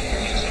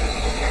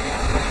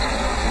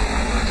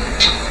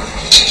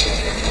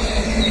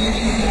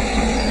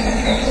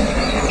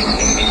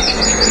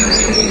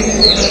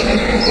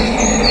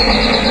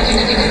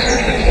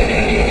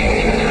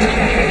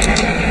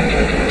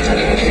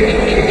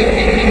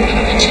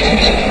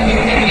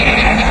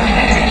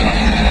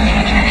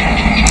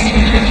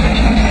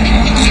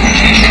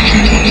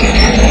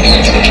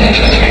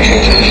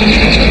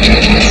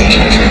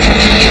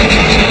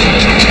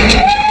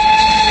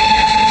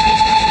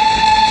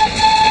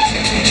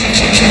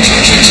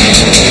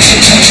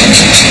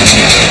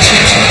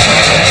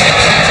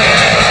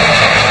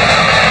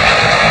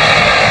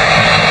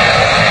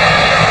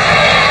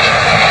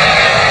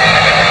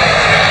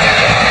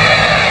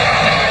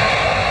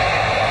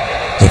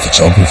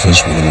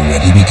 Photographers will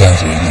already be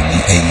gathering on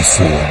the A4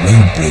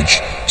 road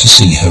bridge to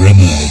see her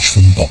emerge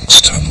from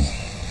Box Tunnel.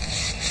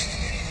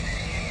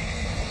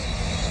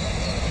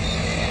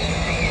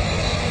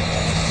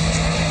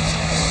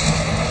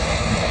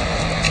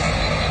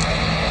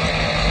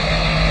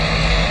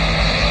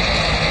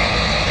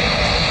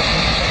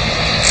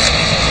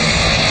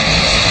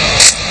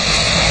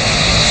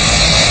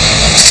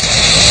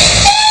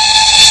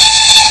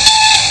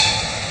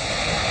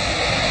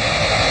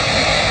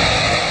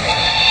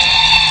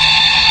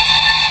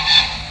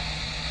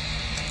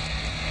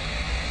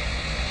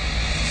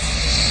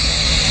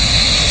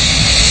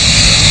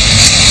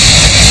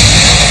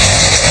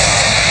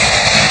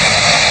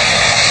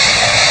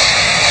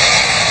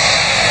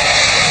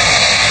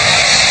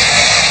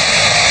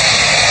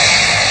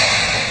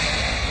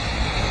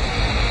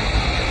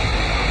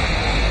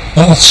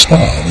 Bath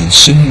Spa will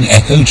soon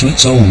echo to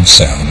its old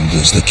sound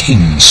as the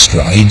King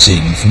strides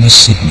in from a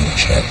signal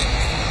check.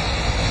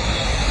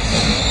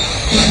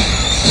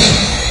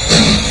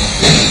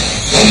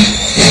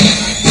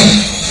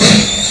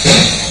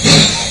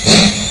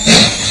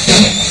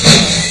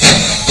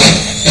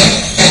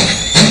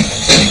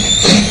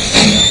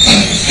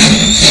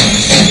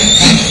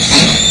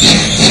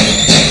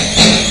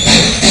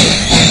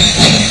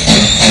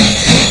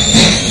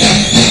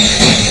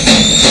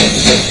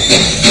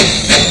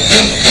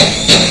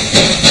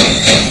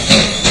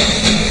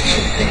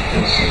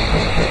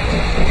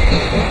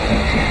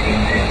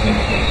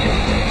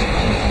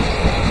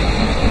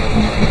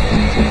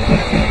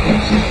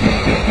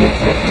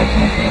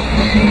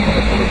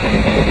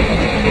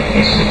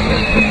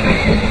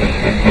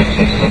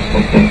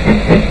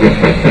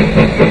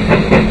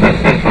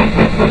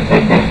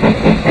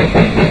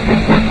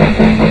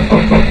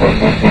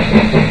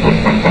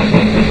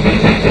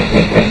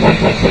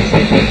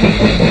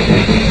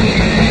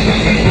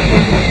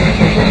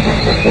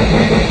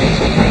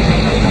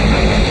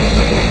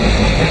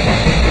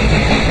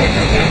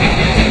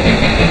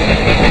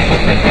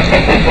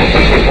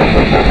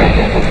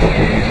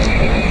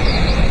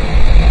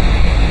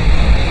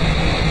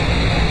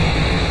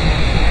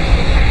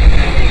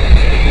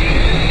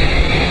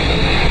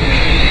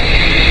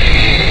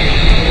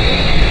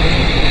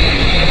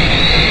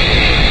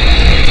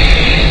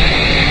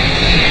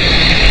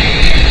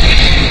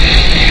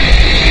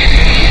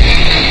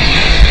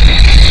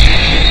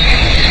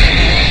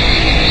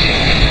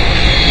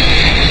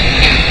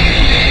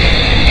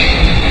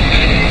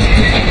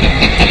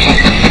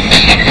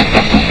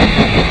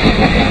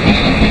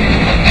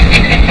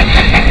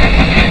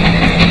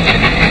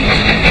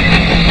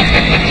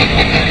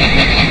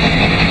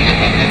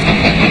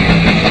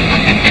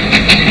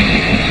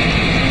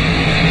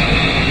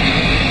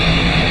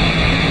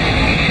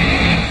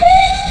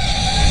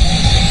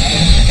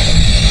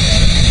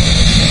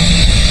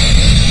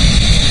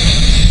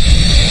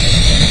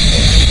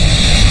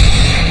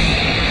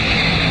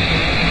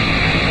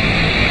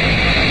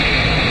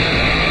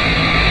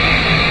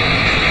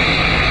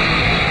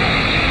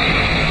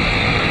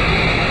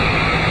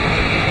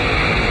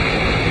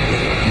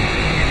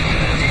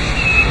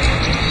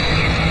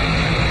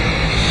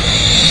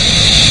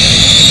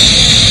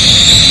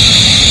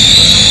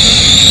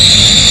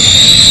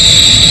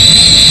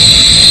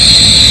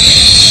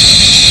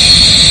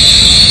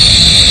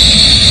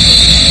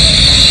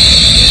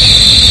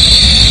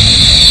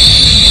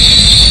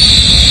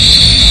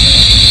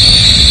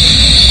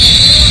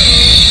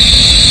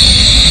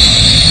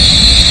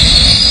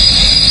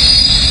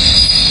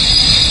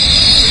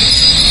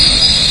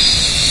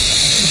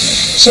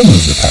 Some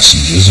of the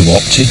passengers have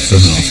opted for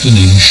an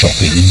afternoon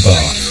shopping in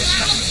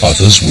Bath.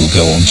 Others will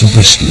go on to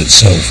Bristol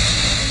itself.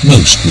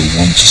 Most will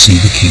want to see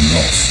the King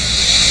off.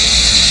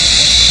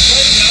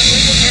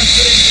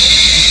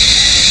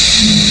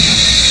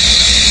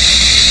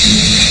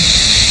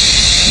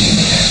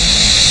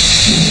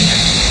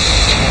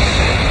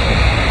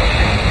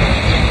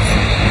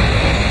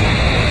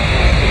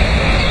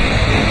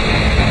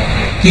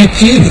 The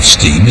appeal of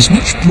steam is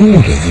much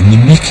broader than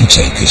the mickey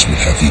takers would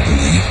have you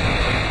believe.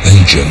 They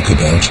joke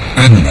about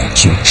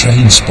anoraks or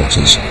train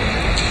spotters.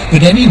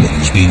 But anyone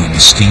who's been on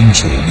a steam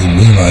tour will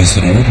realise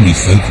that ordinary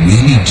folk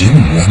really do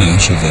run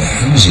out of their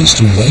houses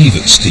to wave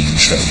at steam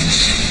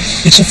trains.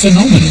 It's a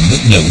phenomenon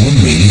that no one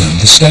really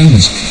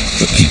understands,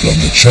 but people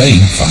on the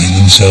train find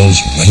themselves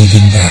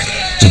waving back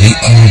to the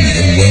army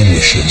of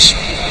well-wishers.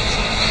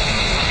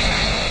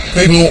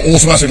 People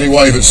automatically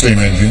wave at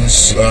steam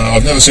engines.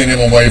 I've never seen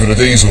anyone wave at a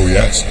diesel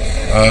yet.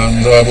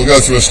 And we'll go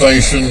through a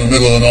station in the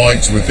middle of the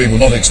night with people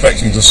not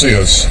expecting to see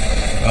us.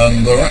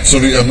 And they're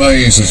absolutely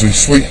amazed as we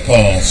sweep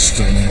past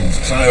and a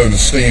cloud of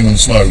steam and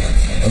smoke.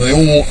 And they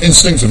all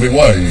instinctively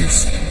wave.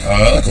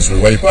 Of course, we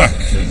wave back.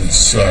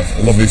 It's a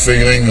lovely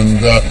feeling and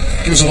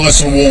gives a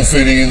nice little warm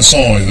feeling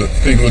inside that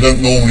people who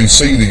don't normally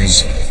see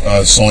these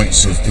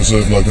sights of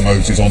preserved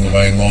locomotives on the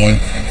main line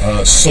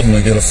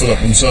suddenly get a fill up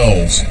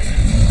themselves.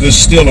 There's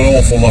still an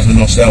awful lot of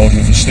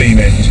nostalgia for steam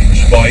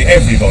engines by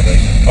everybody.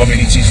 I mean,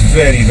 it is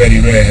very,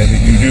 very rare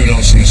that you do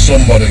not see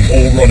somebody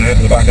all run out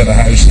the back of the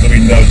house to the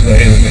windows to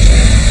hear it.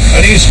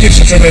 And it's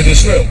a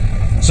tremendous thrill.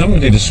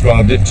 Somebody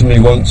described it to me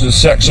once as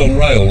sex on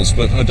rails,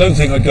 but I don't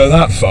think I'd go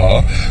that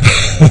far.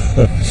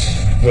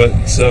 But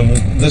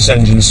this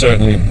engine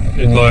certainly,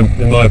 in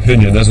my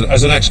opinion,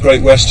 as an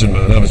ex-Great Western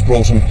man, I was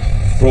brought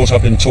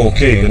up in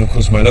Torquay, and of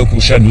course my local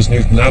shed was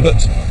Newton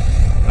Abbot,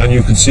 and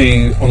you could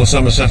see on a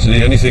summer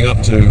Saturday anything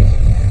up to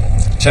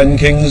 10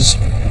 Kings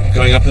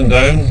going up and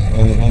down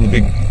on the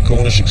big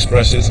Cornish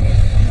expresses.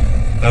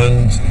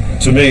 And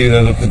to me,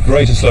 they're the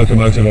greatest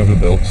locomotive ever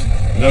built.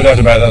 No doubt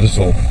about that at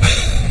all.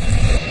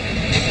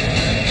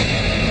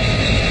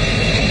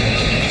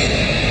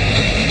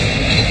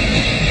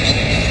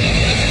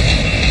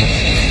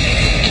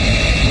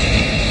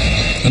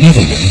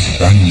 Another one of the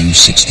brand new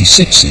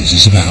 66s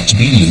is about to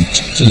be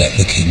looped to let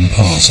the King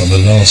pass on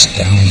the last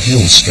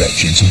downhill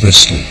stretch into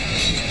Bristol.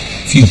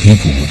 Few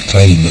people would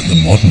claim that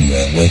the modern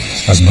railway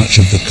has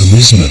much of the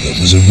charisma that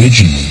was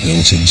originally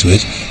built into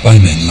it by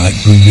men like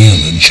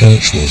Brunel and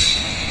Churchward.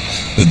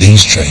 But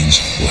these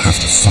trains will have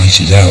to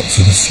fight it out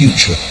for the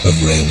future of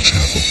rail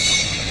travel.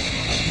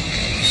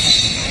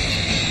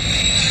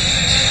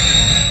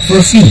 For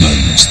a few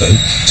moments, though,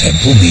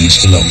 Temple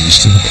Meads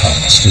belongs to the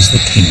past as the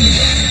King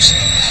arrives,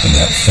 and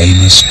that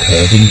famous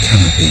curving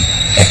canopy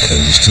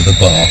echoes to the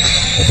bark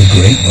of a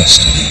Great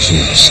Western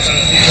exhaust.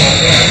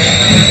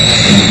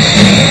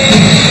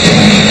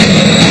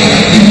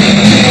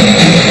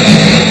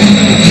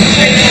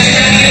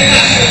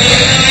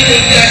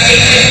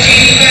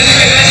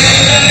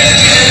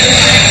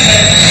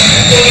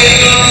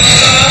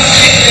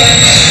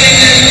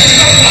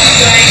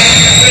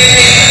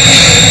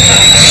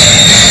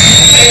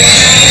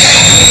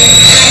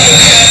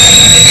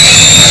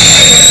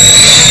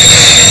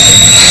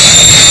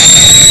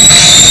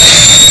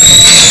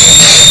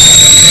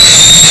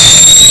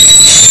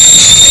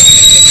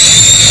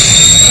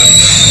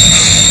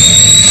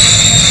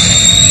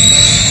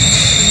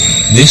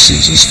 This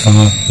is as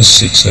far as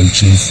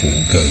 6024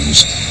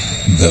 goes,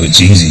 though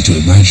it's easy to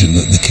imagine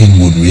that the King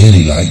would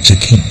really like to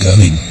keep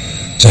going,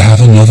 to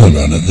have another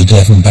run at the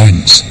Devon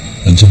Banks,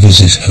 and to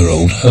visit her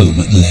old home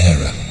at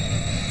Lara.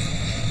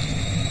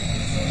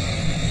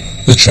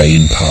 The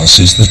train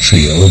passes the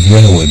trio of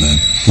railwaymen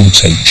who will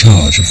take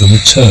charge of the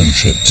return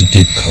trip to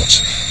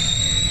Didcot.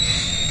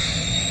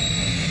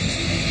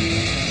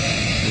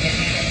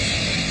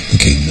 The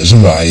King has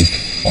arrived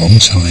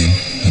on time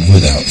and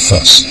without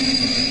fuss.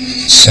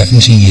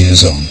 70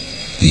 years on,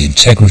 the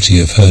integrity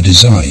of her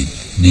design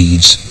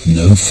needs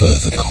no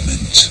further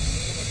comment.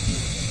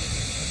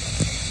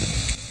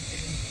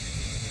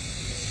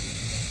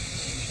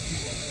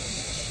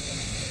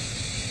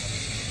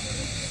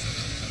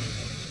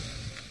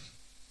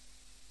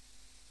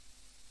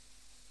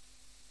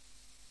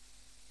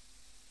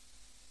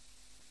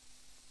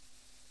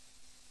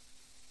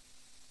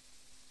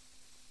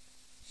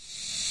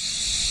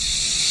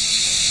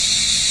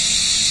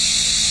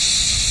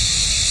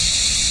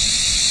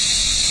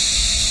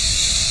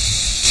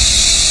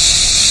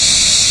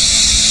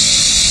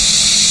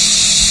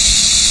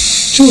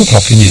 Two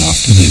o'clock in the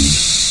afternoon,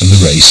 and the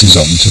race is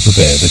on to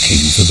prepare the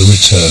King for the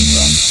return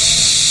run.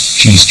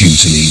 She's due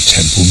to leave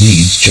Temple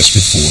Meads just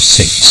before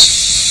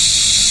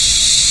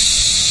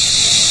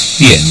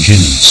 6. The engine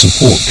and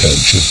support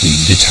coach have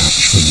been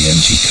detached from the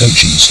empty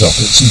coaching stock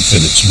at St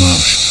Philip's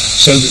Marsh,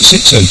 so that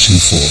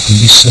 6024 can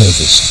be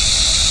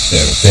serviced.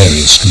 There are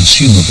various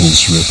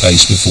consumables to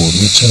replace before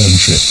the return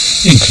trip,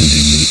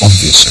 including the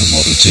obvious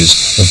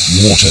commodities of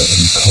water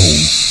and coal.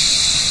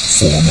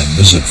 4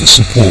 members of the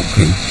support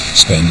group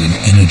spend an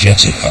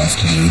energetic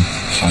afternoon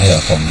high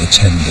up on the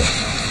tender.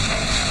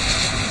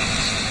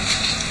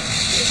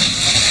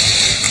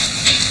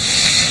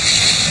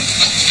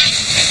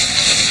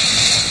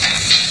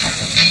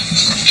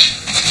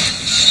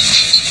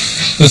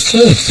 The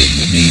third thing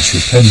that needs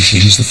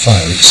replenishing is the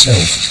fire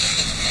itself.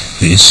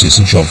 This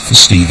is a job for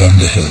Steve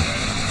Underhill.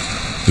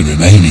 The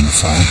remaining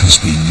fire has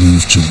been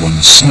moved to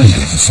one side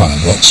of the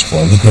firebox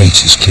while the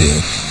grate is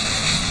cleared.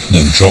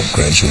 No drop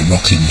grate or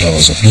rocking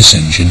bars on this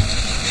engine,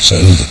 so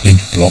the big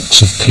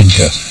blocks of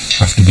clinker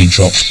have to be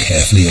dropped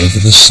carefully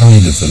over the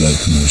side of the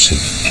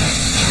locomotive.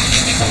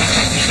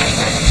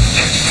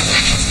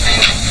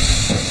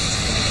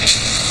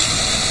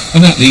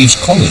 And that leaves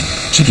Colin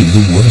to do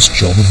the worst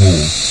job of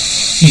all.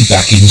 He's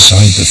back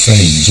inside the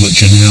frames,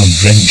 which are now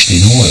drenched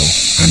in oil,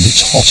 and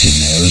it's hot in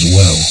there as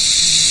well.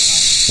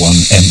 One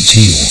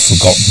empty or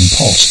forgotten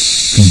pot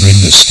can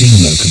bring the steam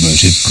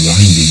locomotive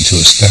grinding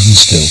to a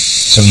standstill,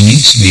 so he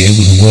needs to be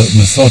able to work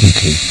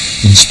methodically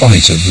in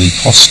spite of the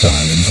hostile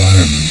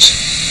environment.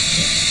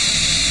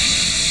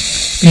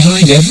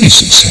 Behind every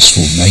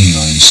successful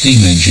mainline steam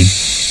engine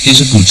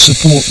is a good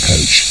support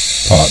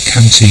coach, part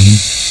canteen,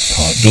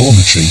 part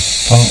dormitory,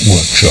 part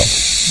workshop.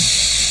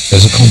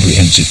 There's a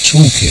comprehensive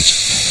toolkit,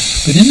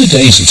 but in the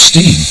days of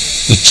steam,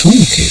 the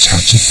toolkit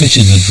had to fit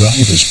in the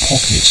driver's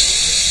pocket.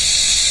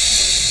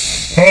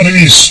 Part of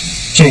his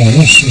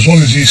tools, as well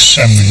as his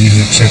sandwiches,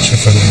 etc.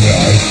 for the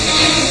day,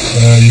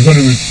 you've got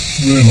to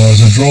realise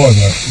the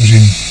driver was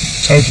in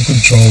total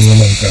control of the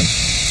loco.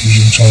 He was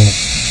in control of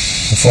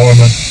the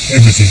fireman,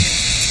 everything.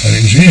 And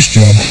it was his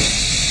job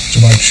to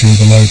make sure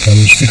the loco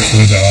was fit for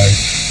the day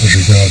as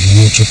regards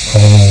water,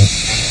 coal,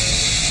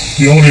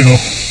 the oiling up.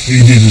 He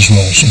did as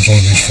well.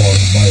 Sometimes his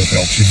fireman may have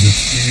helped him, but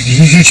it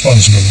was his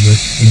responsibility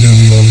to do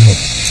the oiling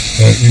up.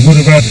 He would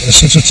have had a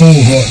set of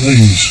tools like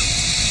these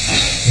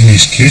in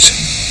his kit.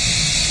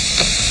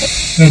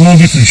 They're all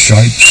different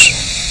shapes,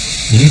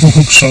 little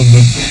hooks on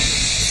them,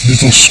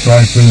 little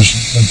scrapers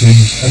and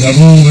things, and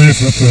they're all there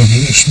for a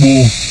purpose. A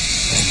small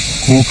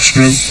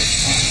corkscrew,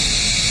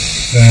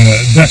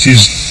 that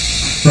is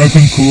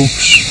broken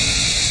corks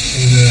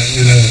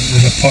in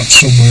a pot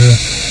somewhere,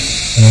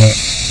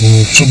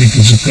 or something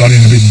that's gone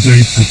in a bit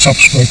deep, the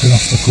top's broken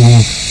off the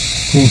cork,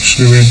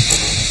 corkscrew in,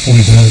 pull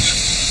it out.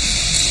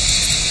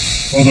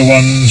 Other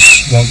ones,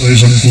 like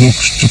these, are little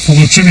hooks to pull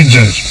the trimmings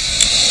out.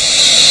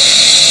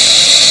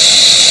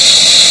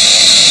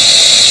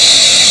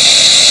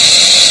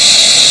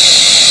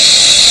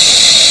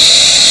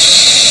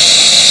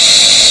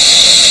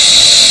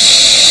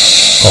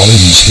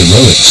 Colin's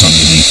heroics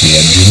underneath the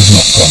engine have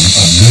not gone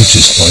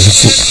unnoticed by the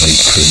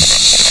footplate crew.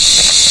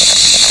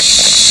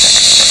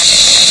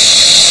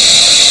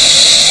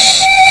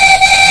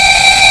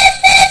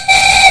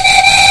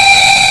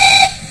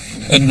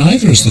 And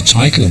neither is the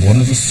title of one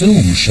of the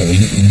films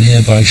showing at the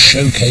nearby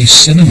Showcase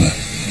Cinema,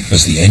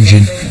 as the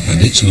engine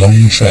and its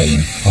long train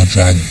are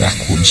dragged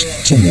backwards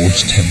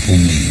towards Temple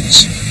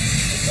Meads.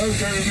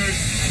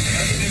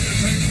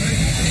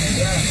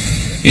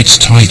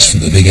 It's tight for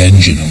the big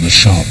engine on the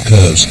sharp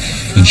curves,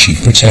 and she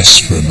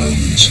protests for a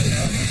moment.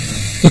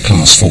 The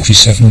Class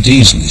 47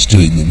 diesel is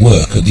doing the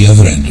work at the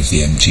other end of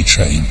the empty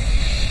train.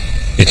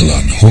 It'll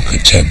unhook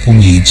at Temple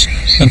Meads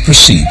and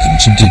proceed them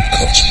to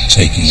Didcot,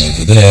 taking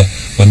over there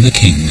when the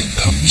King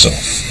comes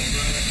off.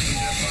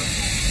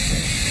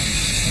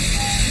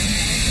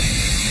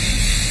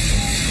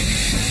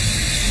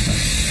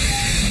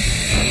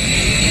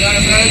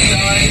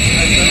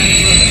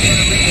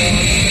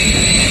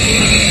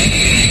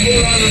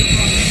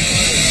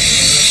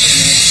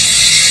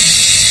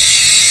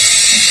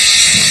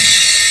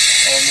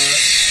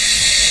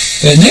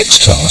 Their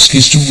next task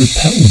is to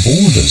repel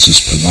boarders as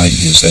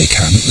politely as they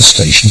can at the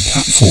station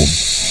platform,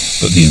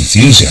 but the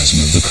enthusiasm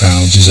of the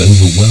crowds is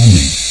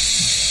overwhelming.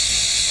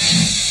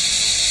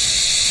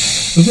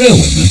 The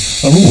railwaymen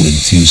are all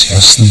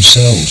enthusiasts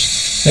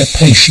themselves. They're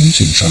patient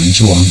in trying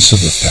to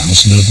answer the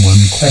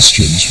 1001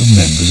 questions from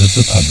members of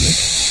the public.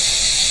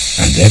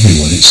 And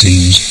everyone, it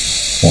seems,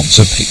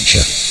 wants a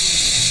picture.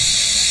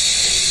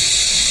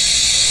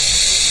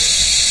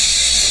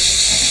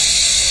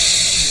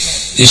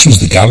 This was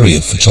the gallery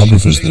of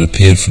photographers that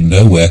appeared from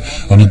nowhere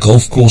on a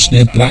golf course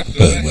near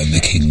Blackburn when the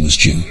King was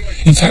due.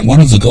 In fact,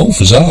 one of the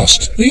golfers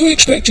asked, "Are you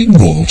expecting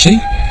royalty?"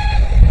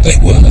 They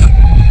were.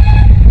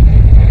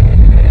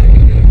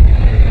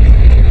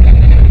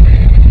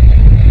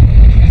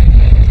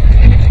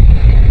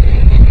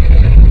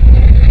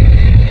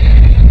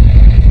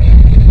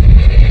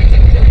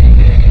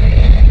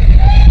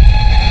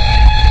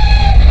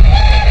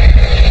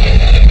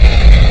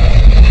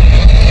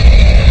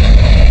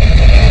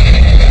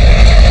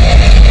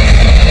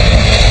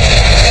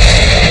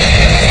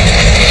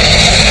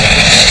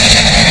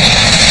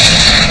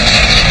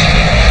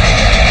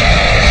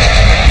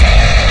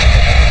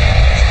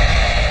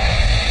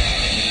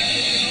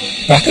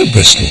 Back at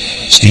Bristol,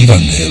 Steve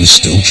Underhill is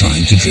still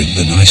trying to drink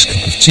the nice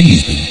cup of tea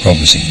he's been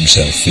promising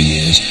himself for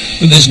years,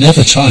 but there's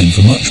never time for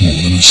much more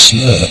than a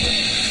slurp.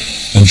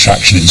 And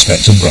Traction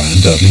Inspector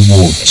Brian Dudley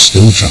Ward is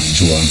still trying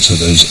to answer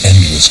those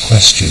endless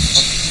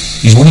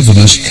questions. He's one of the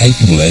most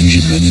capable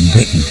enginemen in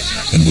Britain,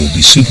 and will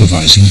be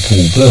supervising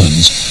Paul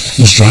Burns,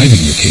 who's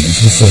driving the King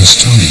for the first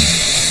time.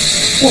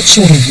 What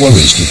sort of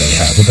worries do they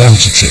have about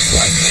a trip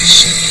like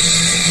this?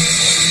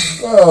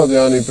 Well, the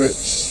only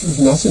Brits there's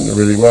nothing to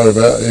really worry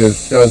about.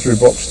 It's going through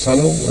Box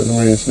Tunnel. I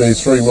mean, it's nearly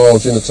 3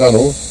 miles in a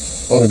tunnel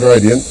on a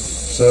gradient.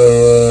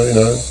 So,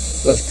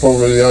 that's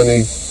probably the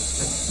only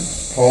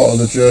part of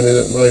the journey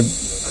that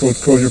could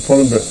cause you a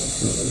problem, but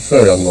it's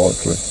very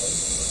unlikely.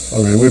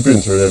 I mean, we've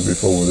been through there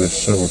before with this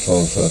several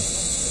times, so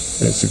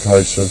it's a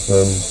case of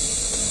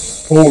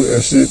Paul.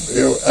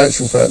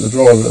 Actual fact, the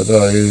driver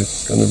today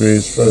is going to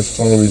be his first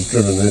time he's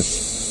driven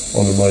this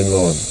on the main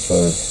line,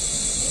 so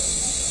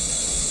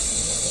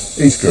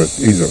he's good.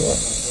 He's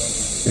alright.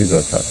 He's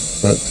okay,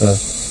 but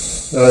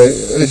no,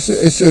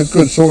 it's a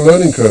good sort of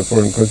learning curve for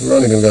him because we're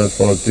only going to go as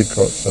far as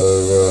Didcot,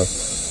 so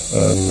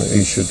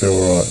he should do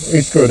alright.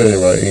 He's good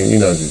anyway. He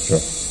knows his job.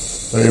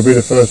 So it'll be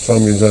the first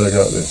time he's had a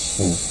go at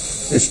this. And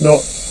it's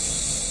not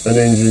an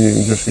engine you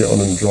can just get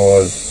on and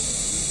drive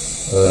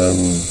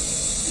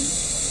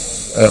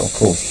out of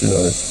course,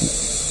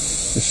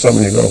 it's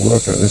something you've got to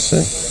work at, this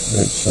thing.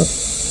 It's a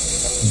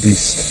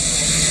beast.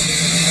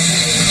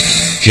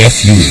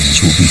 Jeff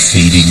Ewins will be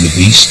feeding the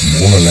beast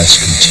more or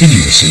less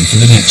continuously for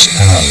the next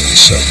hour or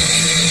so.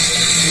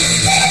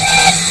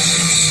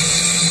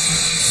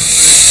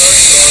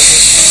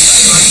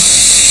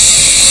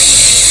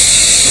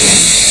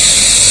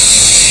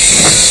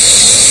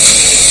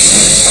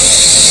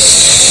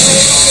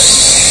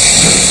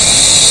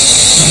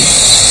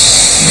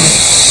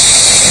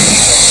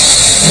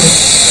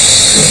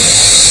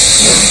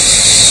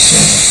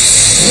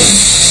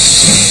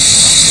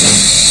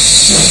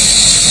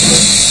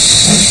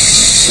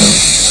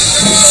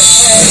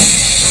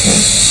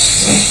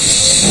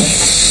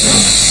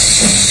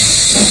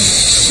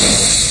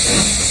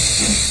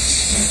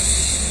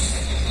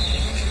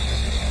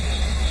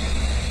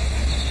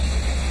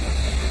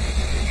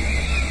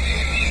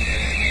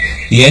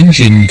 The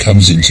engine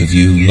comes into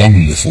view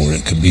long before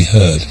it can be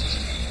heard,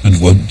 and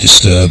won't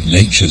disturb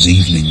nature's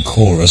evening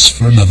chorus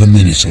for another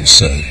minute or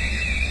so.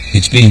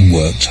 It's being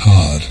worked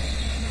hard.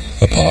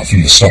 Apart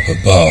from the stop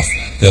at Bath,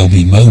 they'll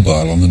be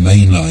mobile on the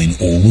main line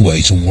all the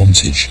way to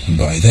Wantage, and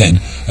by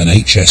then an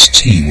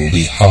HST will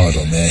be hard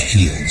on their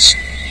heels.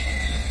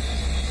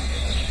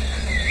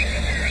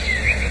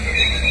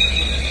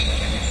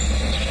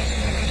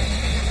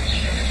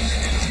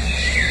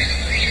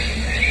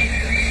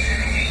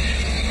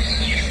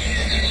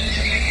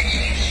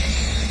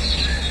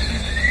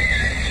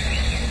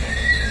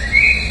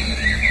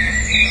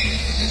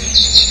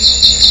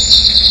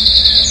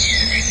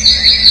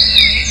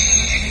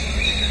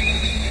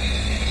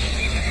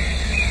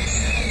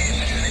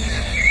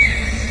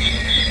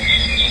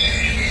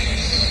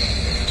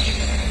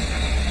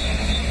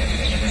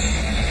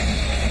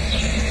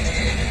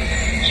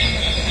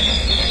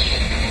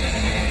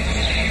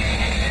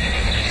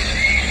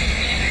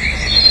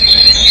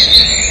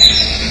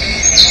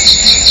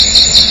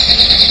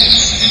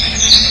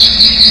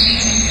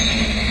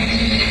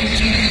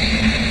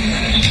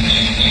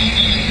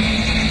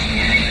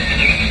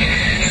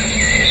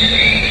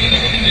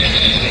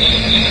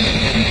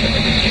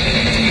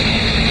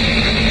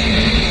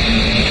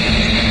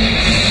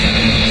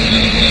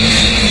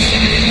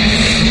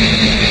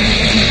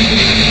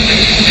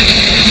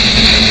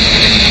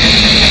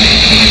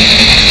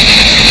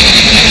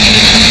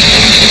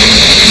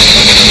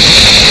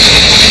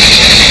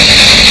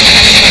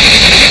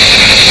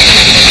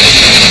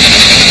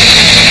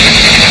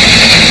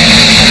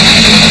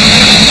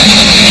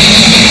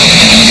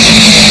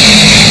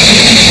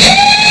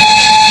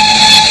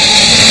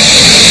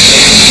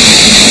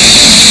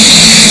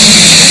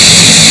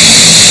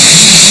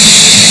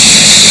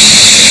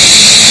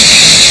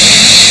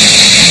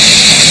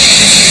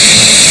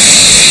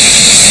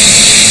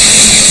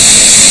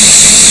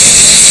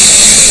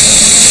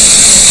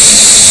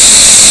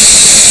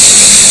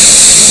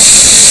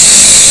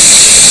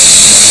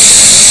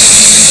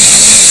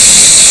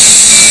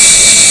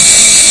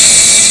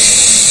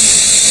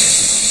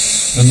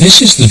 And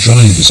this is the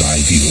driver's eye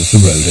view of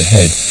the road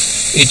ahead.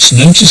 It's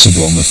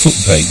noticeable on the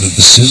footplate that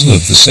the sizzle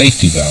of the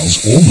safety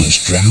valves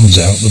almost drowns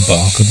out the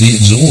bark of the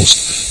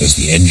exhaust as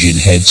the engine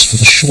heads for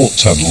the short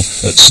tunnel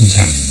at St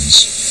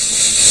Anne's.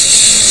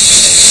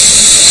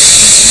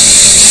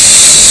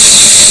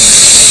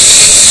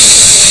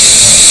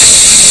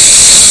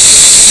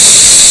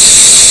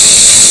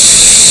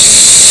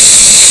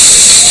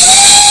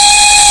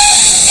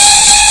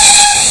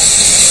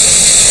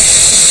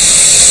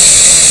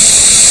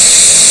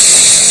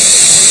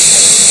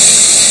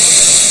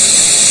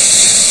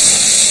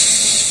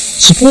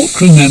 Support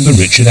crew member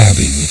Richard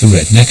Abbey with the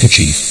Red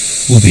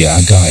Neckerchief will be our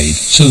guide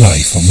to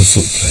life on the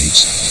footplate.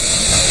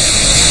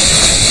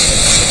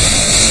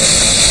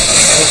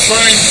 The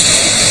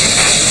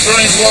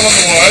train's well on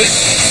the way.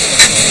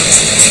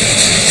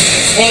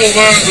 Paul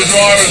Burns, the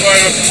driver, has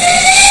made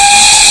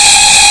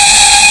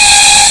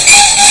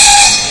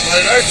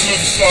an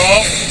excellent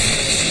start.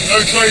 No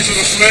trace of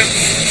the slip.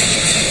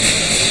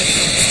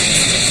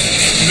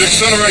 He's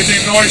accelerating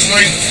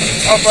nicely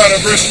up out of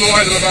Bristol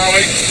into the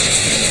valley.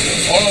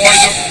 On the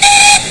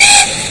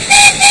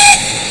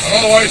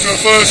way to a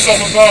first stop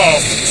at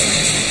Bath.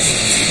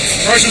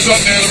 Pressure's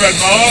up near the red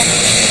mark.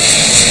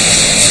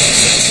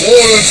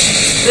 Water's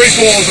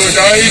 3/4 of a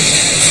gauge,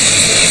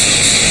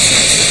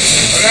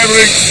 and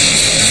everything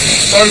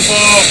so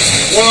far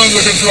well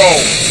under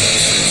control.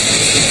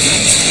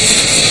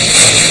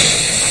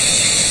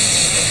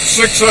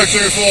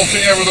 602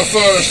 King Edward I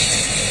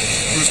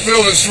was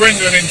built at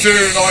Swindon in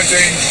June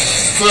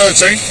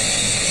 1930.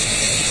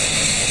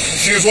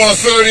 She was one of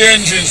 30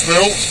 engines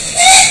built,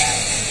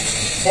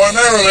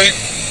 primarily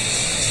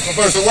for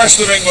both the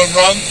West of England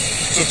run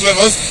to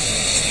Plymouth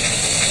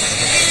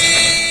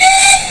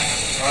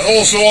and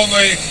also on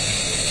the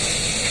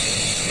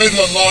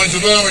Midland line to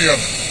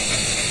Birmingham.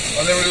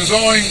 And they were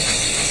designed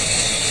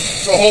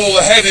to haul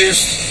the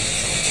heaviest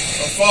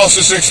and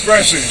fastest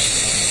expresses.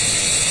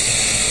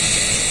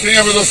 King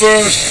Edward I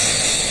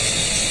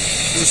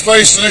was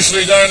based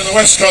initially down in the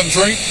West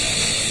Country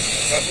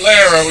at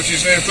Lara, which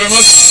is near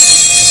Plymouth,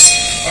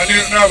 and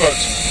Newton Abbot.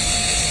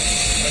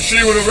 And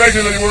she would have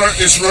regularly worked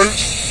this route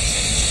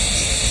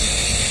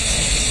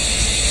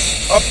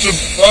up to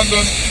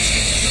London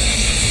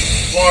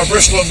via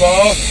Bristol and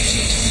Bath,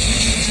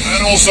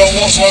 and also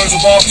what's known as the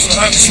Berks and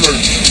Hants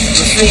route,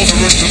 the shorter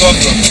route to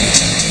London.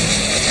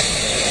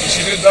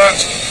 She did that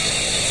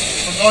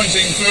from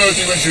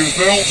 1930 when she was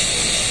built,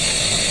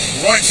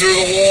 right through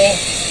the war,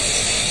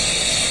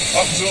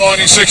 up to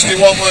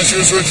 1961 when she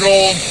was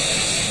withdrawn,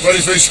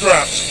 ready to be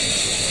scrapped.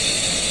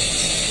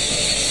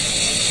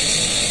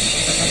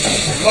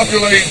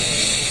 Luckily,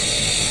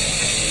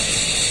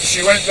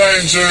 she went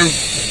down to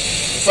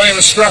the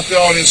famous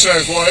scrapyard in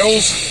South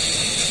Wales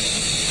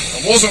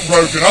and wasn't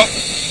broken up,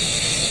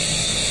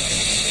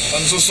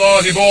 and the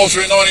Society bought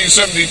her in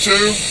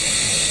 1972,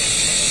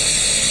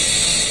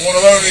 one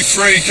of only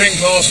 3 King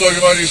class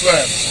locomotives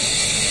left.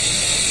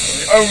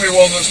 The only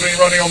one that's been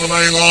running on the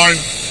main line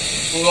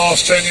for the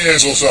last 10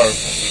 years or so.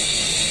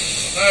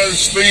 Now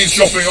speed's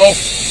dropping off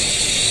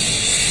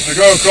to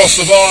go across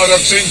the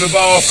viaducts into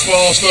Bath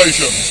Spa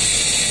Station.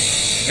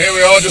 Here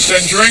we are just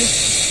entering.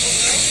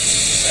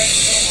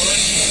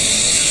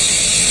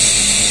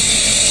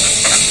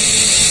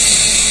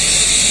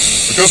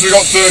 Because we've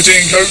got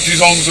 13 coaches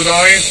on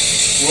today,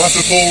 we'll have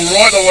to pull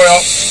right the way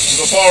up to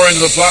the far end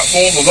of the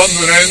platform, the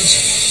London end,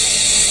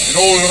 in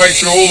order to make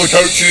sure all the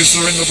coaches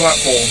are in the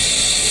platform.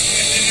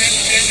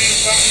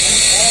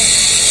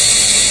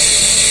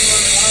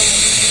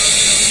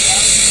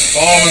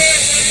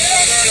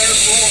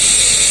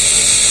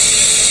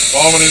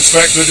 Barman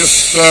inspector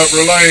just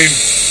relaying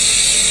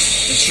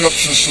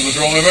instructions to the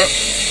driver,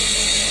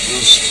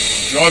 who's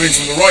driving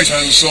from the right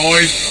hand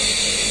side,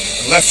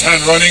 left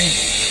hand running.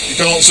 You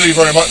can't see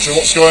very much of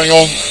what's going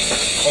on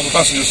the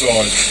passenger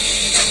side.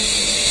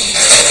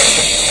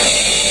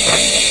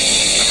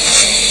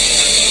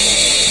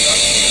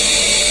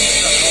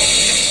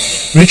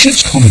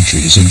 Richard's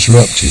commentary is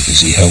interrupted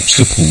as he helps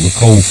to pull the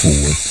coal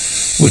forward,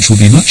 which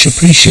will be much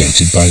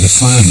appreciated by the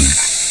firemen.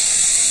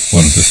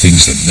 One of the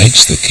things that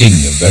makes the King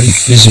a very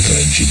physical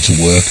engine to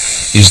work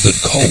is that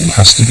coal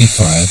has to be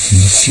fired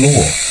from the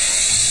floor.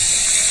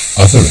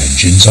 Other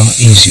engines are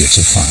easier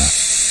to fire,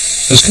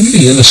 as can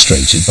be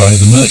illustrated by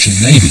the Merchant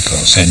Navy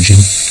class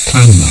engine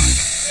Clanline.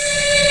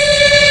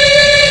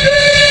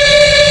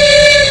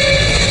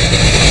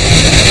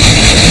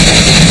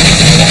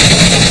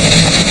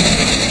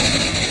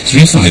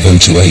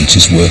 35028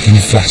 is working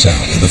flat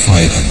out with a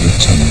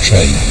 500-ton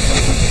train,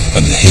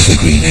 and the Hither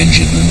Green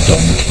engineman Don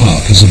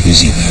Clark is a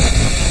busy man.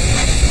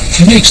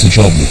 He makes the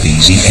job look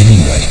easy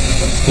anyway,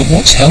 but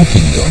what's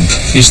helping Don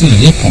is the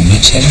lip on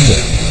the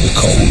tender. The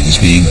coal is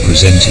being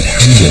presented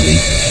handily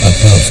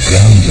above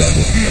ground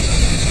level.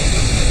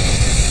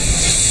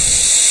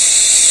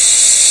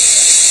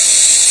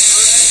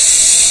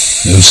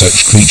 No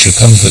such creature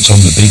comforts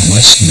on the big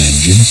Western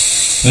engines,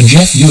 and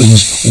Jeff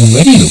Ewings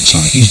already looks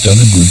like he's done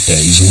a good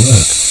day's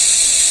work.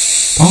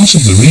 Part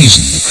of the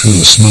reason the crew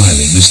are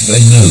smiling is that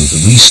they know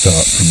the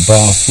restart from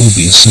Bath will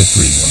be a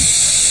slippery one.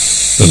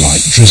 The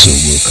light drizzle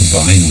will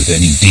combine with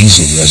any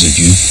diesel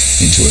residue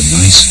into a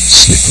nice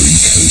slippery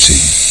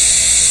coating.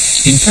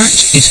 In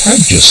fact, it had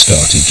just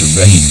started to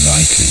rain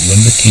lightly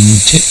when the King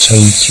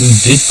tiptoed through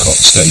Didcot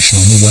station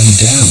on the way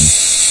down,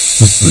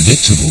 with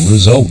predictable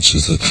results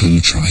as the crew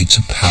tried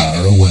to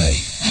power away.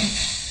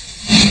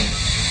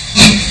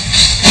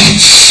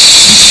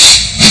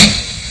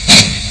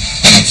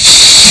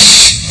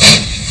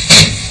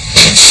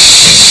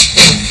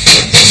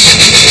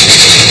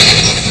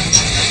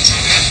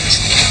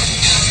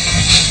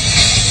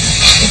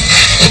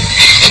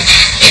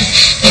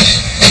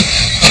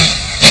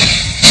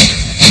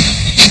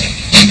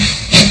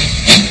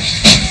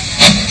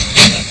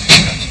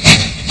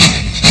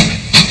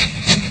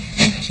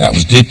 That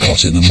was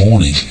Didcot in the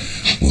morning.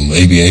 Will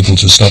they be able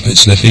to stop it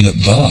slipping at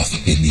Bath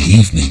in the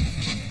evening?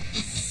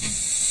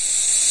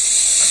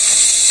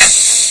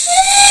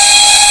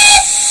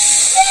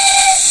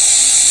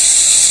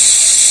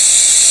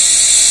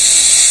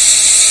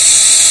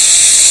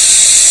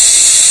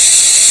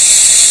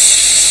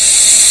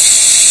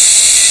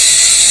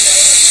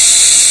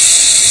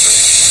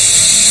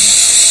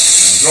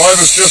 The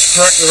driver's just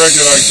cracked the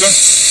regulator,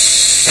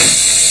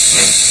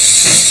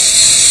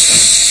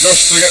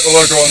 just to get the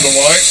loco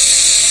underway.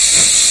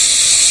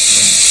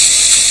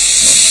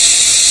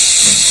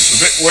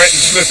 bit wet and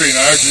slippy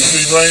now because it's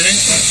been raining.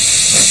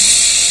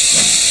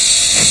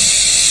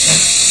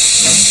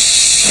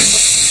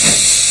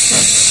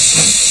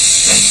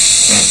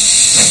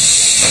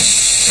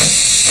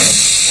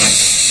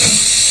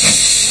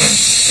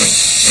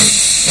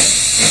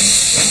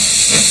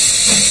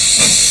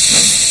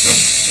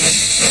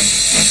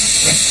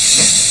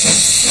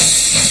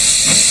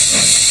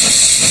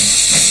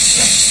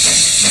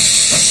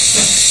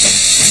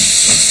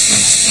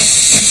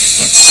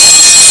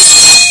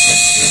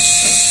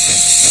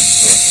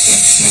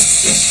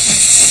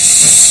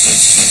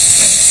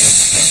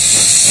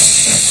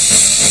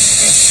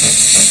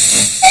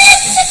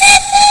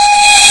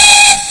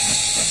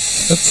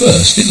 At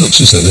first it looks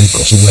as though they've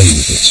got away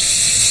with it,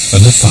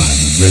 and the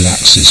fireman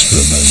relaxes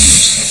for a moment.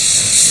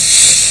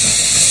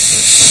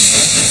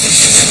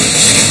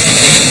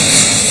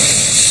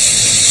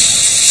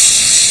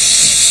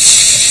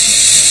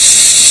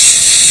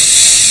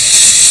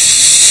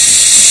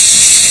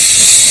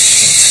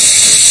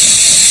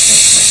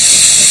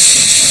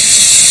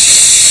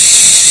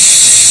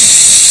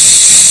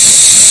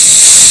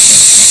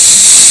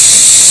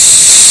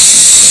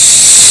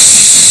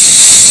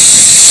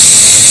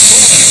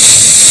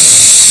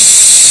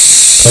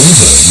 Paul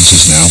Burns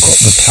has now got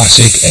the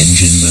classic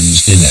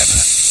engineman's dilemma.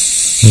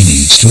 He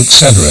needs to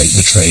accelerate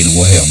the train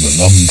away on the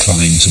long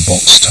climb to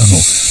Box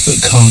Tunnel,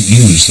 but can't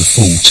use the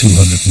full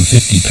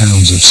 250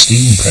 pounds of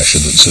steam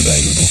pressure that's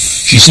available.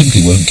 She simply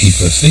won't keep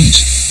her feet.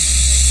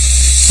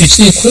 It's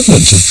the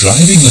equivalent of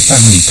driving the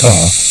family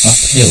car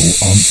uphill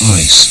on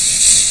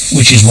ice,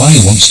 which is why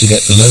he wants to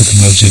get the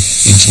locomotive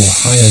into a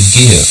higher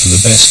gear for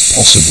the best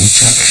possible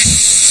traction,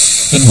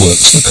 and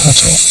works the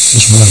cut-off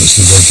as well as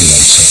the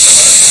regulator.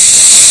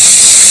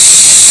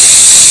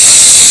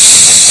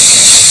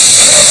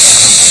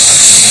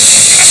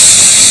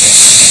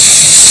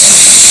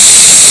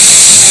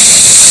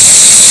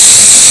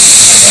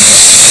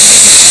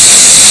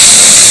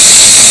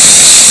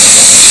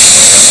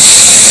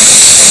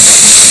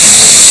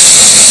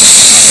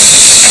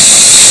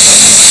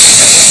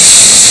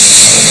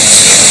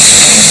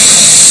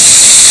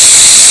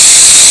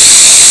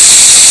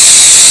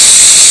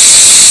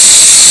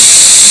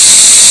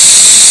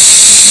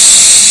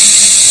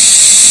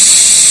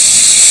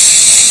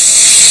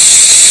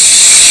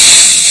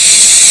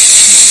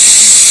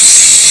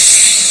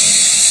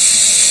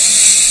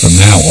 From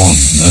now on,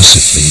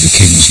 mercifully, the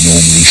King's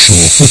normally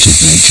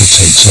sure-footed nature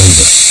takes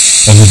over,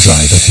 and the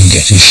driver can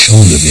get his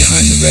shoulder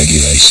behind the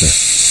regulator.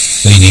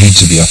 They need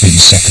to be up in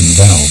second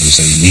valve as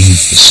they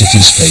leave the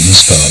city's famous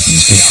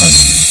gardens behind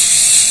them.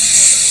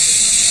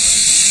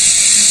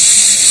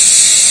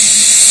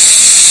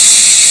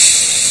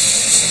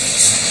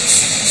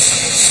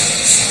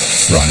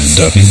 Brian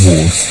W.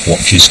 Ward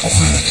watches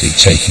quietly,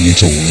 taking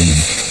it all in.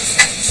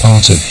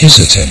 Part of his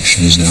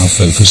attention is now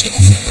focused on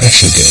the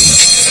pressure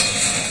gauge.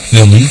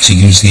 They'll need to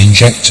use the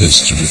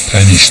injectors to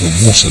replenish the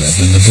water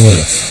level in the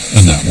boiler,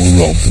 and that will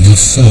rob them of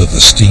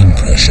further steam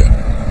pressure.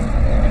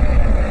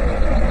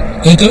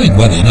 They're going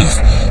well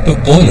enough, but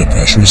boiler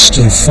pressure is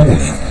still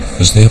falling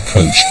as they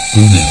approach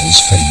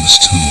Brunel's famous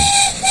tunnel.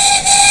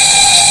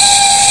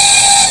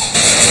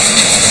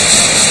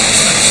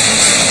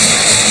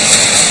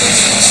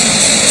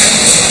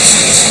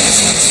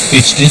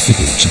 It's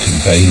difficult to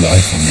convey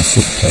life on the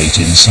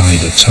footplate inside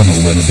a tunnel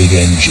when a big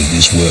engine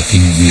is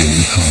working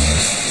really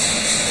hard.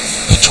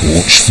 A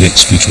torch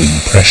flicks between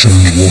pressure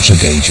and water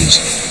gauges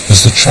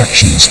as the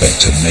traction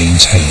inspector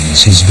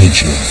maintains his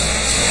vigil.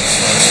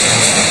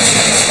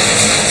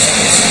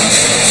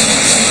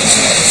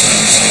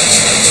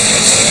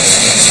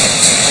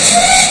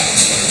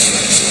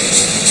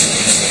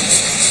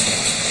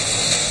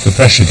 The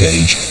pressure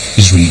gauge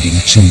is reading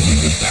 200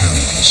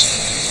 pounds.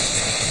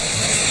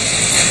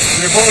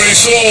 You probably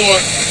saw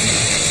that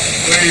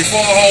the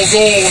fire-hole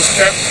door was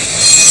kept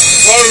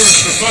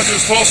closed as much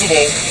as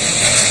possible.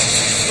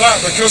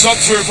 That because up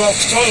through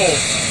Box Tunnel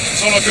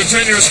it's on a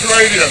continuous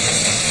gradient.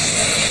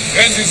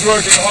 The engine's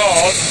working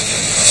hard,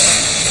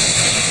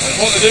 and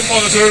what they didn't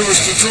want to do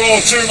was to draw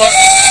too much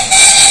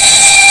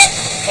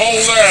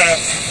cold air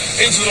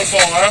into the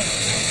fire,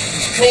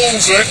 which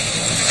cools it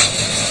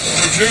and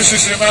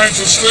reduces the amount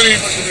of steam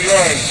that can be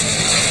raised.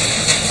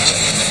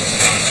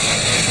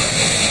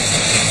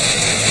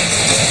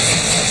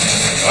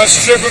 That's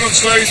Chippenham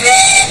Station,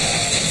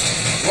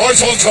 right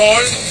on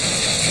time.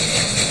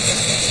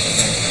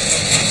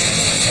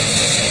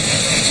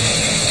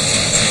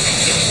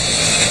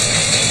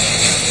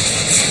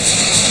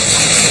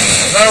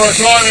 Now we're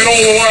climbing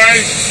all the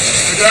way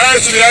down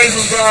to the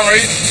Avon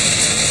Valley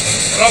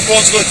and up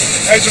onto the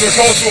edge of the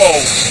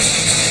Cotswolds.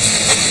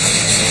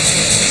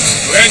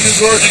 The engine's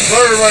working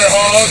very, very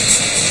hard,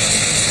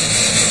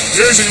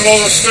 using a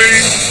lot of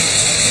steam.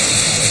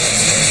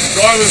 The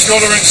driver's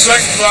got her in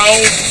second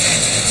valve.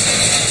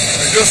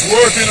 They're just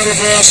working the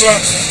reverser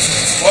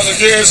like the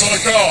gears on a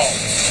car.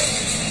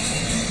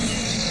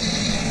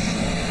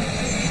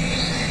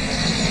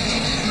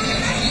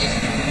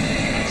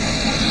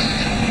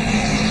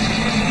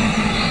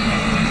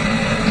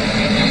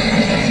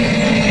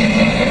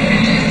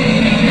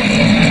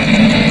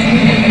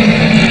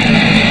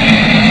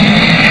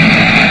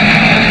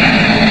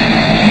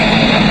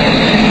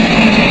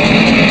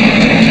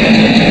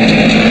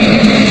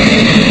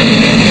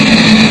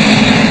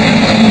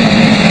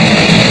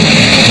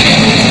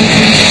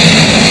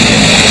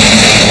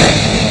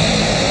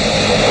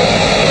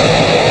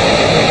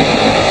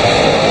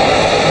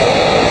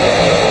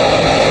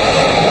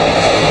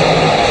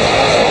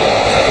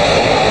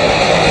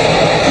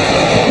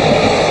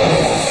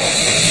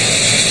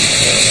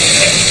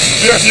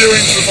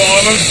 into the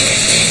fireman,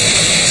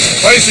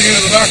 facing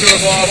into the back of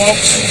the firebox,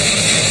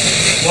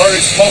 where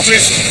it's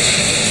hottest.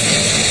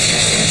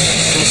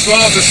 It'll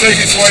start to shake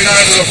its way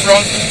down to the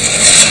front,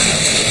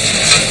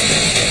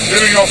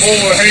 giving off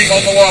all the heat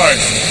on the way.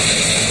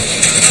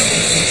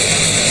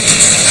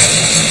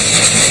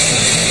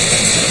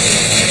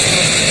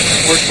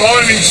 We're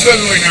climbing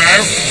steadily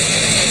now.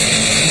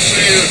 You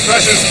see the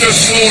pressure's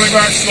just falling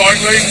back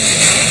slightly.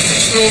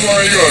 It's still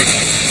very good.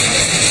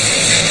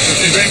 So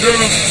she's been doing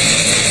them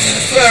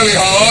fairly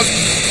hard.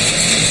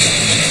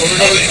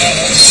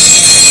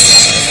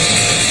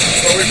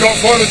 But we've got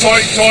quite a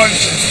tight time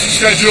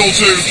schedule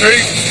to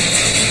keep.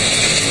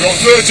 We've got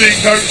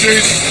 13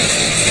 coaches,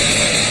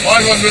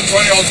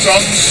 520 odd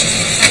tons,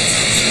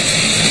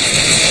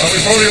 and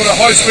we've probably got a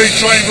high-speed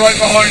train right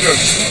behind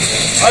us.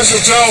 As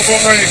you'll tell from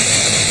the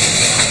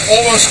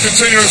almost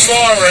continuous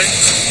firing,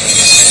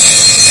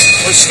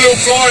 we're still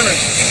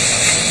climbing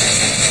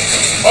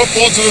up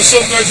onto the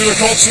southern edge of the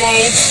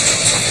Cotswolds,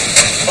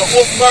 up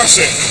Wootton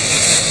Bassett.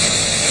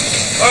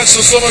 That's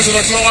the summit of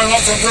the climb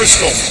up from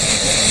Bristol.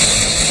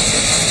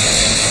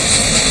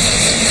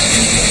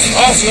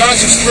 After that,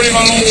 it's pretty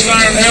much all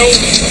downhill,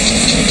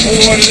 all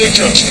the way to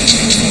Lidcombe.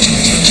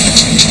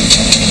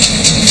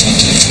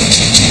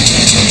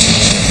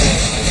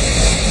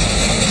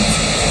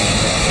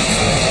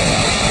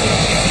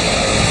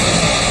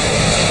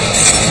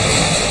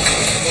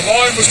 The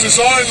line was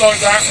designed like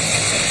that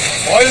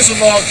by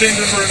Isambard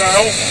Kingdom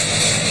Brunel.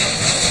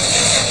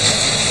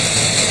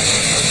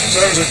 So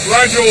it was a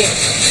gradual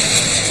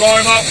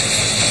climb up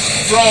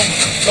from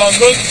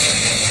London,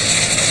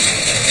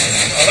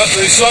 and at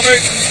the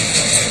summit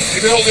he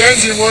built the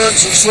engine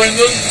works at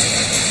Swindon.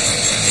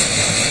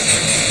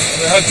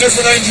 They had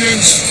different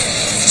engines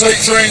take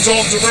trains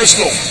on to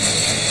Bristol,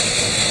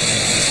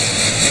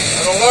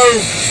 and although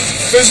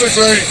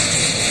physically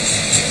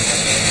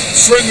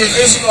Swindon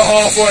isn't a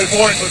halfway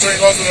point between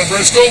London and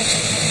Bristol,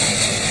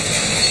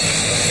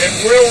 in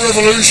real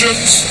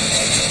revolutions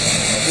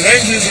the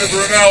engines that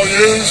Brunel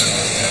used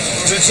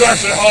was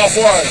exactly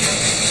halfway.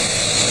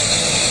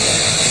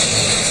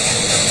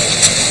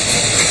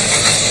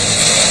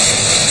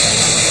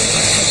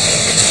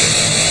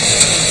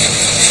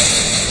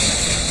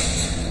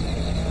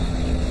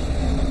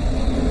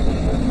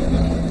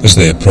 As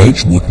they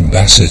approach Wootton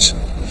Bassett,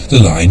 the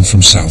line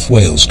from South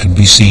Wales can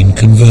be seen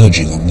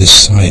converging on this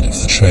side of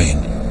the train.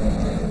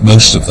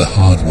 Most of the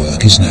hard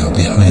work is now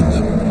behind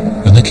them,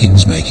 and the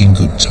King's making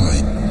good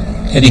time,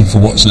 heading for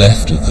what's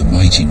left of the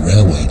mighty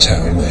railway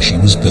town where she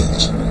was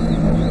built.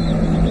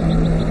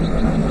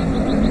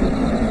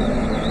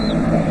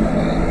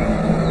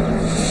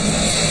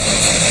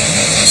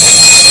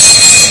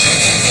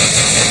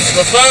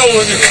 The bell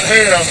that you can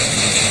hear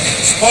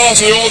is part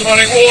of the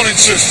automatic warning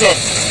system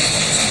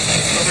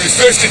that we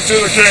fitted to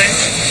the King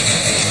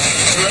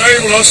to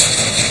enable us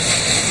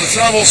to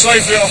travel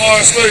safely at a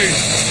higher speed.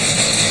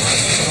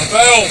 The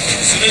bell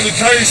is an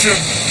indication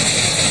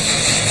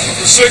that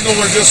the signal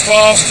we've just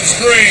passed is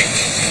green.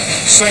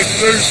 It's safe to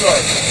do so.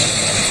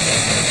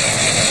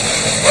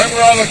 When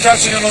we're either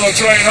catching another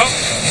train up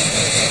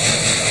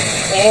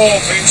or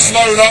being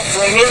slowed up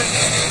for a loop,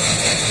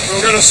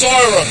 we'll get a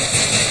siren.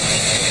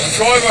 The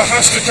driver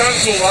has to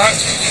cancel that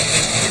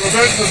to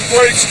prevent the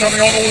brakes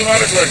coming on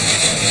automatically.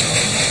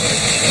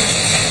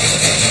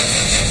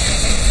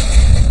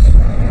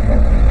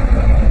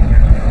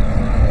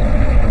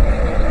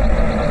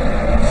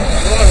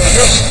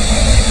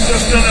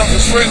 Just going up to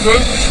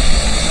Swindon,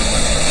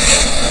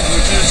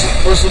 which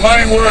was the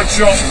main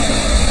workshop of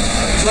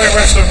the Great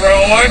Western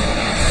Railway.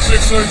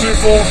 602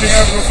 King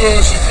Edward I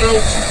was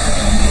built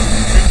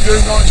in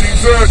June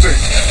 1930.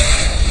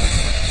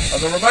 And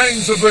the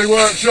remains of the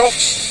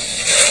workshops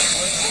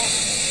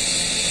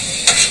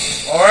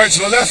are out to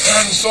the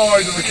left-hand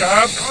side of the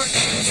cab.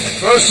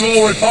 First of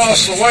all, we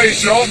pass the weigh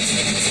shop,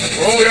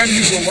 where all the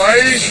engines were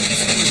weighed.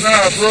 There's now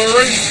a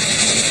brewery.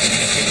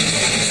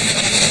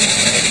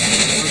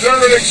 The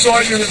derelict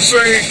site you can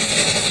see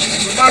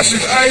is the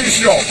massive A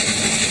shop,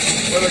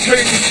 where the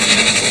King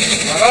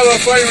and other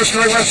famous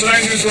Great Western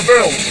engines were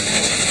built.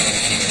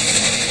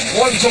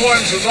 One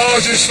time the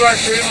largest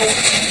factory in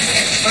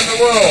the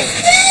world.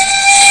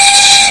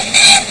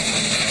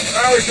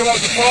 Now we come up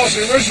to past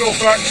the original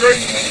factory,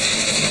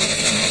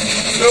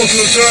 built at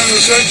the turn of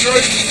the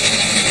century.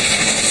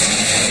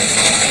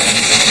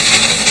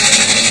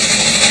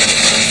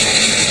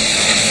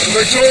 The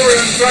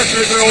Victorian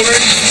factory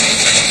building,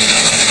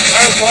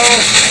 and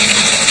part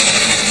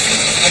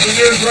of the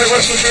new Great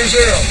Western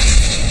Museum.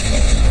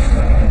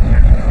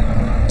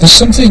 There's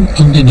something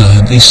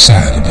undeniably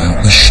sad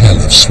about the shell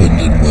of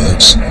Swindon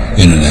Works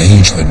in an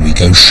age when we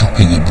go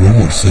shopping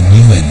abroad for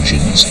new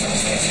engines,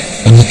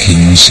 and the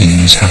King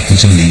seems happy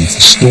to leave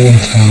the storm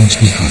clouds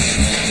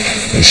behind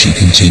as she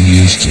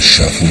continues to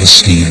shuffle the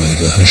steam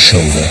over her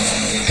shoulder,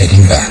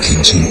 heading back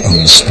into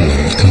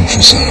unspoiled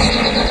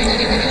countryside.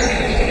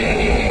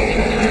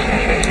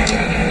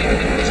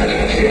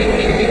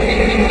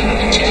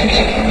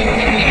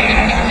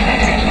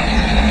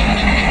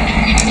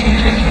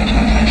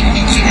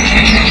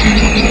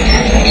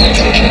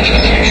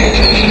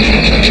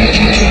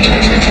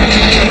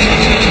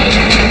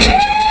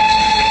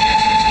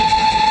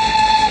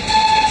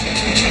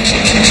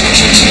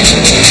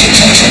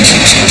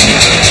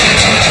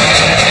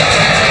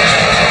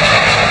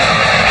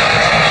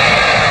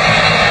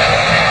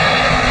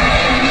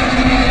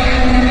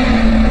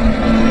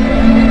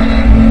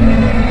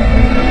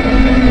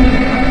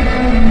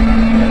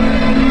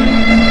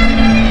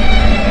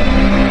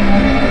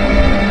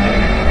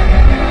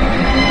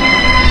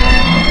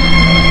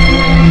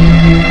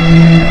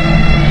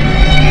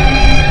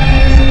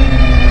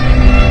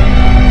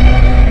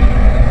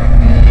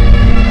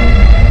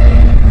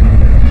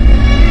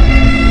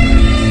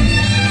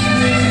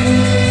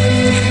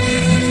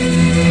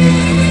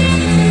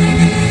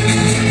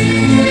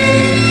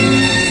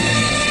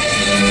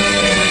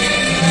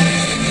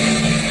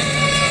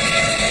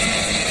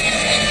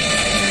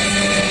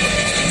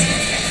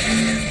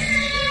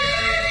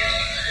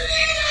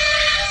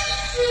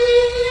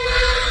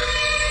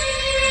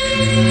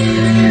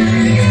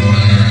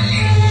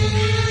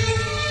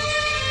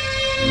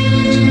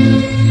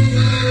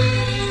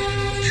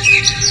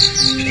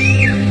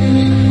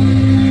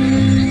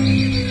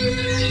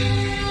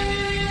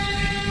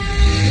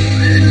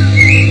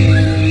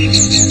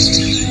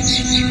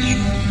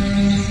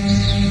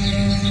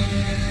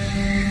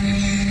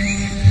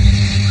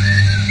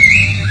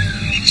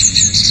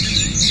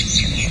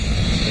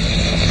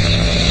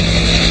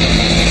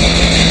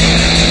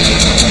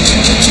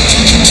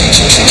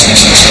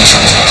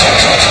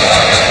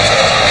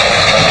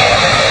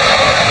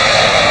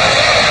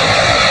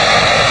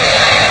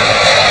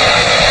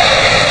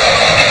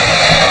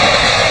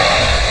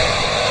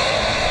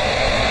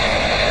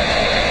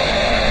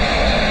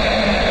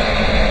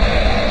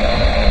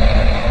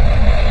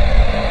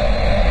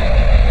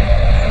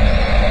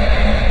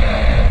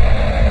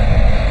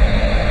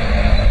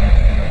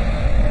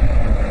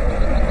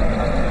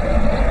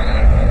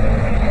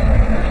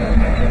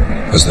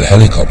 As the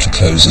helicopter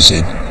closes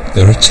in,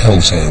 there are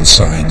telltale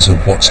signs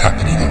of what's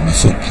happening on the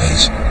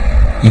footplate.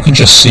 You can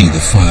just see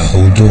the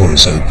firehole door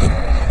is open,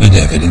 and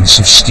evidence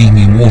of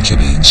steamy water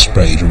being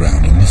sprayed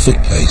around on the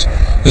footplate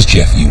as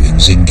Jeff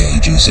Ewings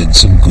engages in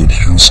some good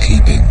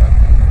housekeeping.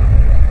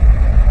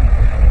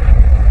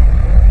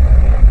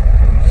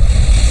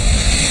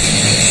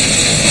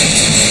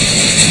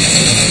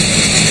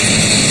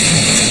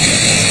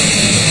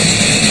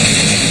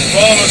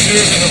 Farmers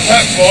using the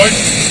pat pipe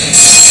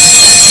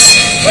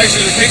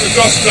basically to keep the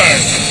dust down.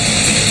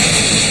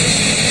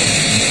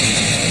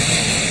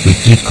 With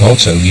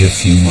Didcot only a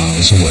few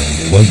miles away,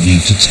 they won't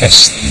need to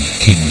test the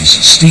King's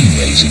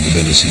steam-raising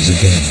abilities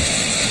again.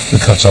 The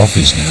cut-off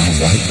is now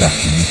right back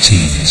in the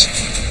teens,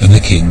 and the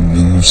King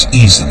moves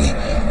easily,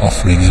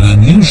 offering an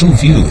unusual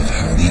view of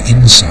how the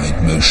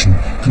inside motion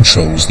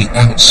controls the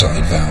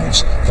outside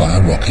valves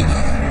via rocking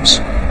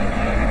arms.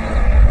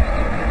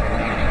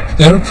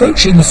 They're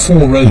approaching the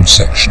four-road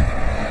section,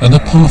 and a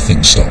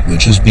pathing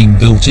stopwatch has been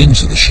built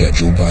into the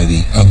schedule by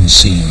the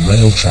unseen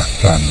rail track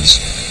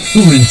planners, who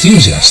are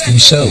enthusiasts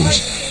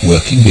themselves,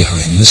 working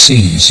behind the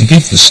scenes to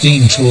give the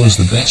steam tours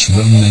the best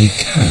run they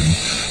can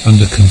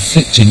under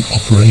conflicting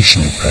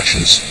operational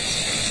pressures.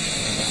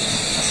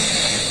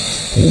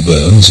 Paul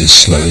Burns is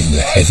slowing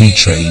the heavy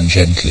train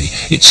gently.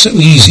 It's so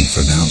easy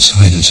for an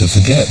outsider to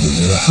forget that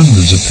there are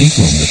hundreds of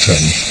people on the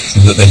train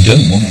and that they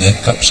don't want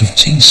their cups of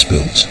tea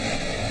spilt.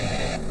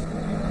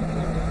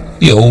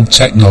 The old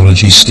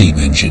technology steam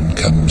engine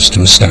comes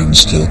to a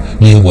standstill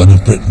near one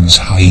of Britain's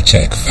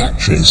high-tech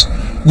factories,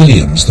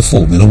 Williams, the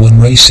Formula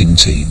One racing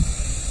team,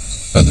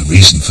 and the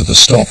reason for the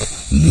stop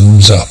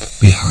looms up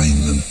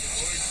behind them.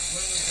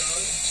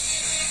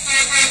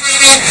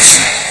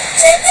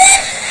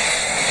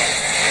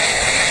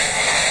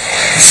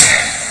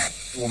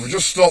 Well, we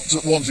just stopped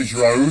at Wantage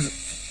Road,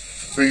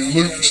 being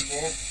looped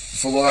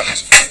for that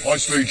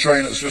high-speed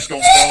train that's just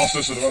gone past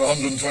us at about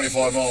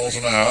 125 miles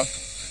an hour.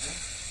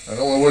 And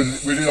although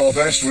we did our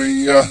best,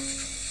 we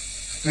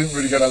didn't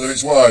really get out of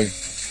its way.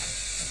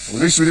 Well,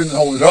 at least we didn't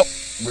hold it up.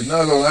 We've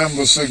now got an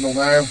amber signal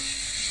now.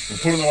 We're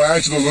pulling the way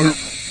out of the loop.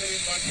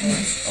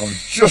 I'm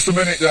just a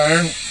minute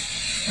down.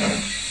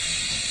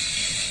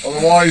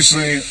 Otherwise,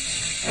 the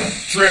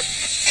trip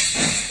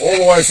all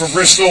the way from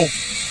Bristol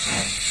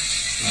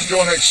is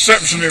going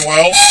exceptionally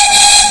well.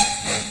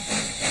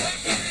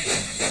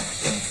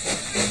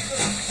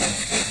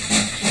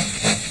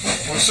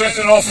 We're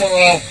setting off on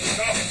our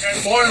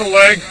final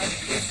leg,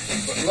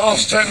 but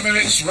last 10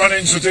 minutes run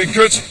into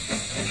Didcot.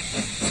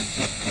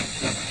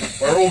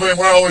 Where all being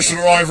well, we should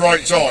arrive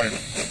right time.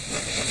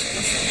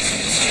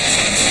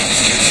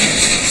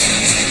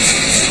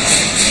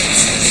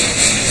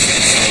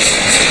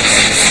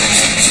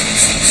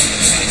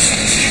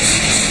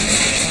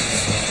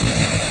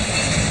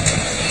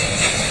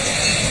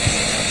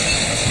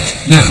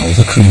 Now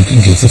the crew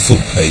can give the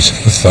footplate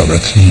a thorough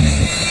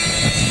cleaning.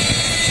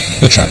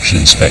 The traction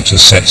inspector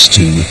sets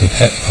to with the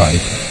pet pipe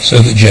so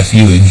that Jeff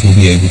Ewings will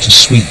be able to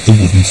sweep the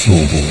wooden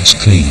floorboards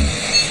clean.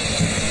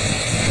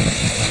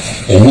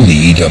 All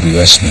the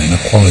EWS men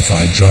are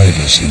qualified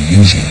drivers who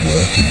usually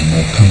work in the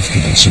more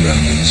comfortable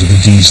surroundings of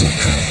a diesel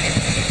cab,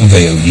 and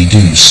they only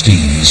do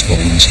steam as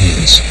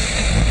volunteers.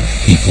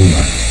 People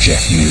like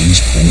Jeff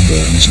Ewings, Paul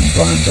Burns and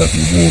Brian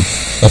W. Ward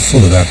are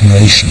full of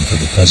admiration for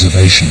the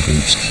preservation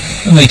groups,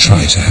 and they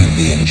try to hand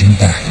the engine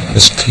back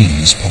as clean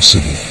as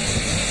possible.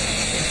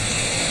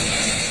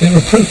 They're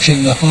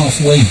approaching the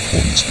halfway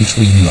point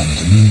between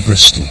London and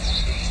Bristol.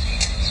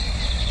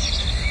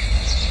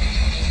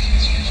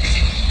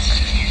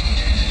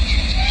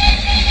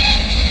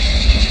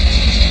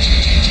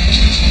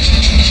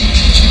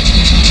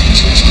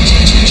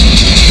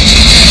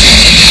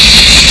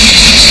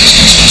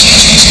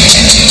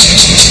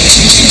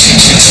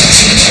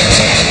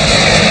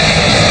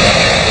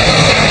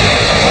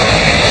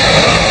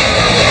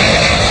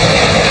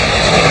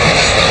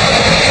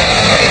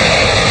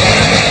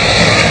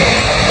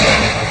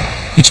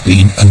 It's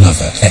been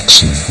another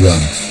excellent run,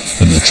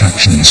 and the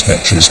traction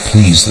inspector is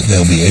pleased that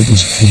they'll be able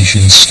to finish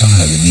in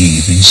style in the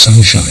evening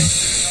sunshine,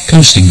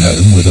 coasting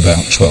home with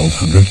about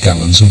 1,200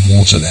 gallons of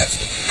water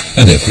left,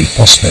 and every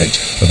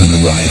prospect of an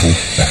arrival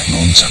back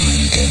on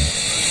time again.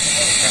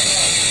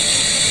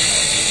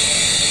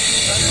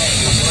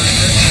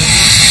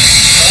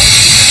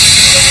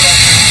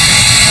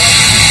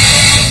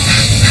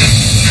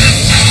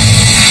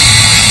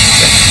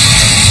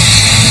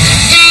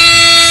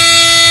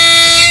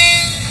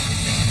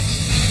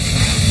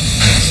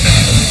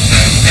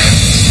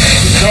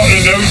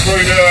 Going to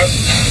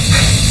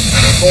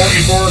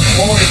 44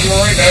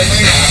 right at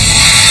me.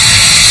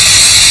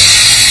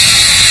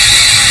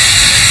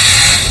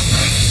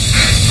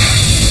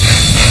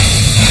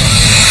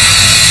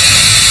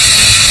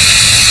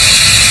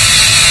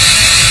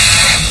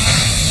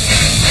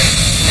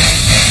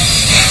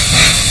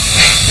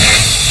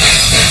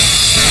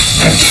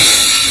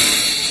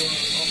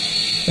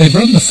 They've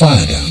run the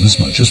fire down as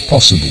much as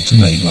possible to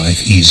make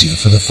life easier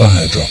for the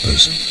fire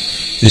droppers.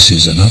 This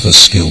is another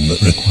skill that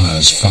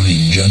requires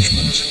fine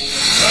judgment.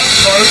 That,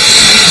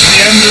 folks, is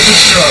the end of the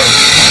show.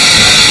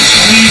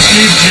 Please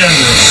be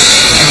generous.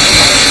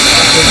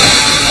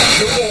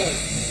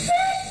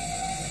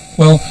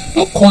 Well,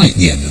 not quite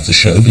the end of the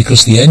show,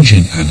 because the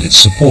engine and its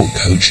support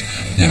coach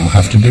now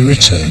have to be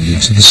returned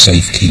into the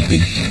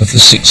safekeeping of the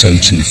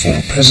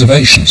 6024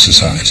 Preservation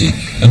Society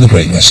and the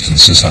Great Western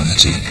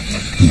Society,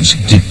 whose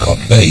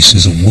Didcot base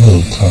is a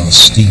world-class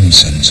steam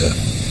centre.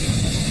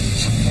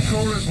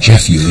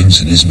 Jeff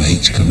Ewins and his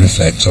mates can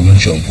reflect on a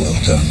job well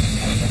done,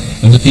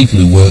 and the people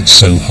who worked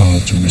so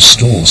hard to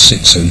restore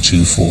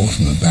 6024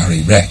 from a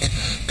Barry wreck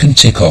can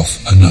tick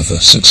off another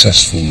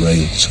successful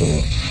rail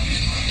tour.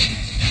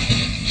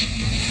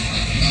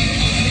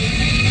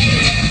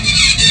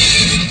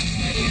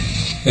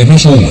 They've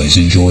not always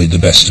enjoyed the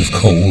best of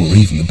coal or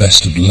even the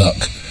best of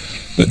luck,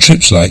 but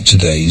trips like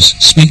today's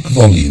speak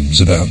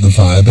volumes about the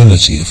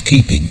viability of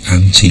keeping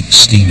antique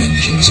steam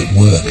engines at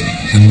work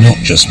and not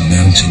just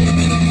mounting them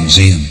in a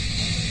museum.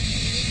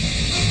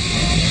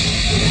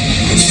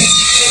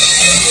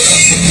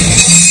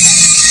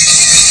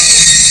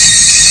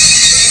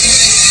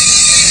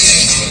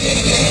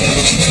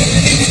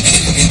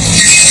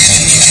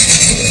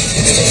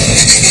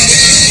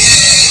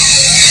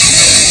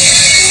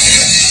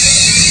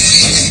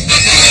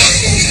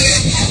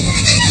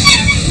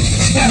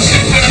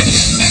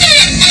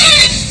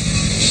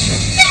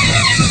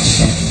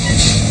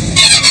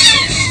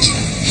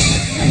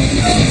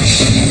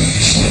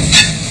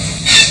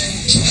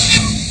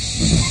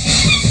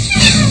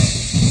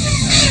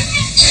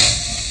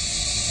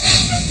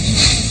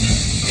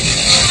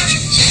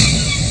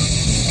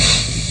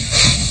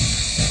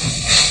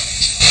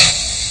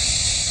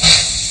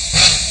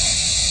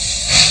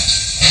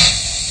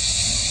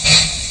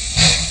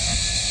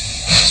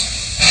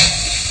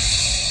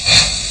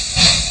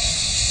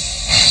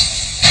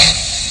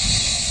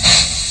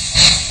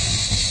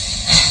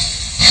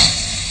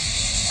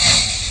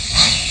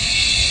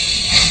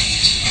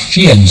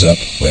 She ends up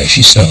where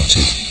she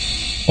started,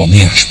 on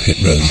the Ash Pit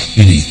Road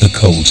beneath the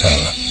coal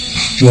tower,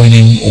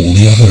 joining all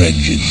the other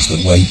engines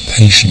that wait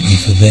patiently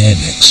for their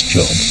next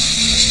job.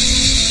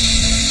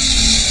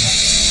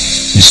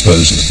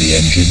 Disposal of the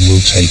engine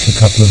will take a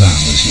couple of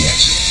hours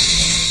yet.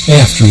 They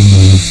have to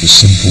remove the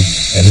simple,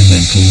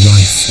 elemental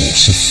life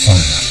force of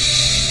fire.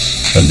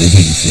 A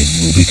living thing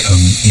will become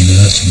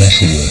inert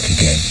metalwork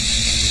again.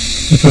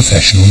 The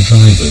professional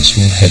drivers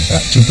will head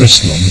back to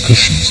Bristol on the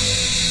cushions,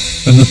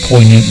 and the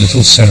poignant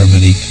little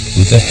ceremony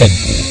with the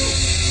headboard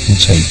will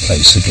take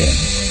place again.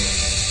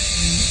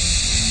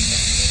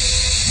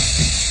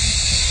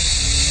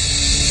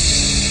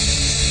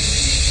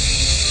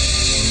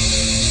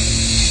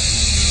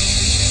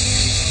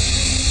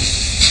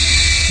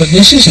 But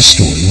this is a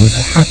story with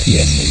a happy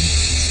ending.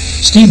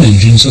 Steam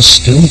engines are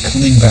still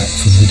coming back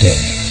from the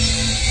dead.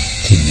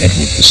 King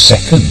Edward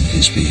II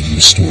is being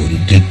restored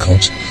at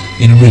Didcot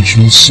in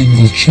original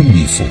single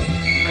chimney form.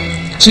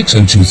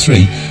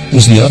 6023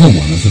 was the other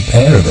one of the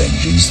pair of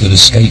engines that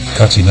escaped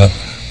cutting up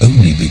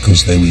only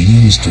because they were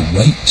used to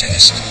weight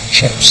test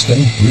Chepstow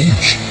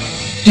Bridge.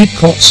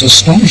 Didcot's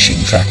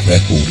astonishing track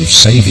record of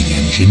saving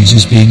engines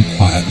is being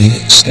quietly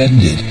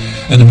extended,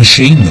 and a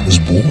machine that was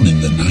born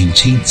in the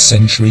 19th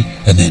century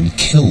and then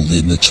killed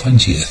in the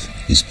 20th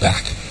is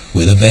back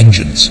with a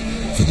vengeance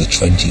for the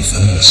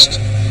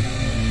 21st.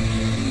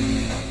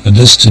 And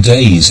as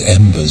today's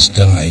embers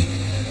die,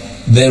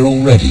 they're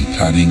already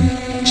planning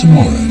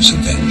tomorrow's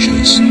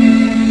adventures.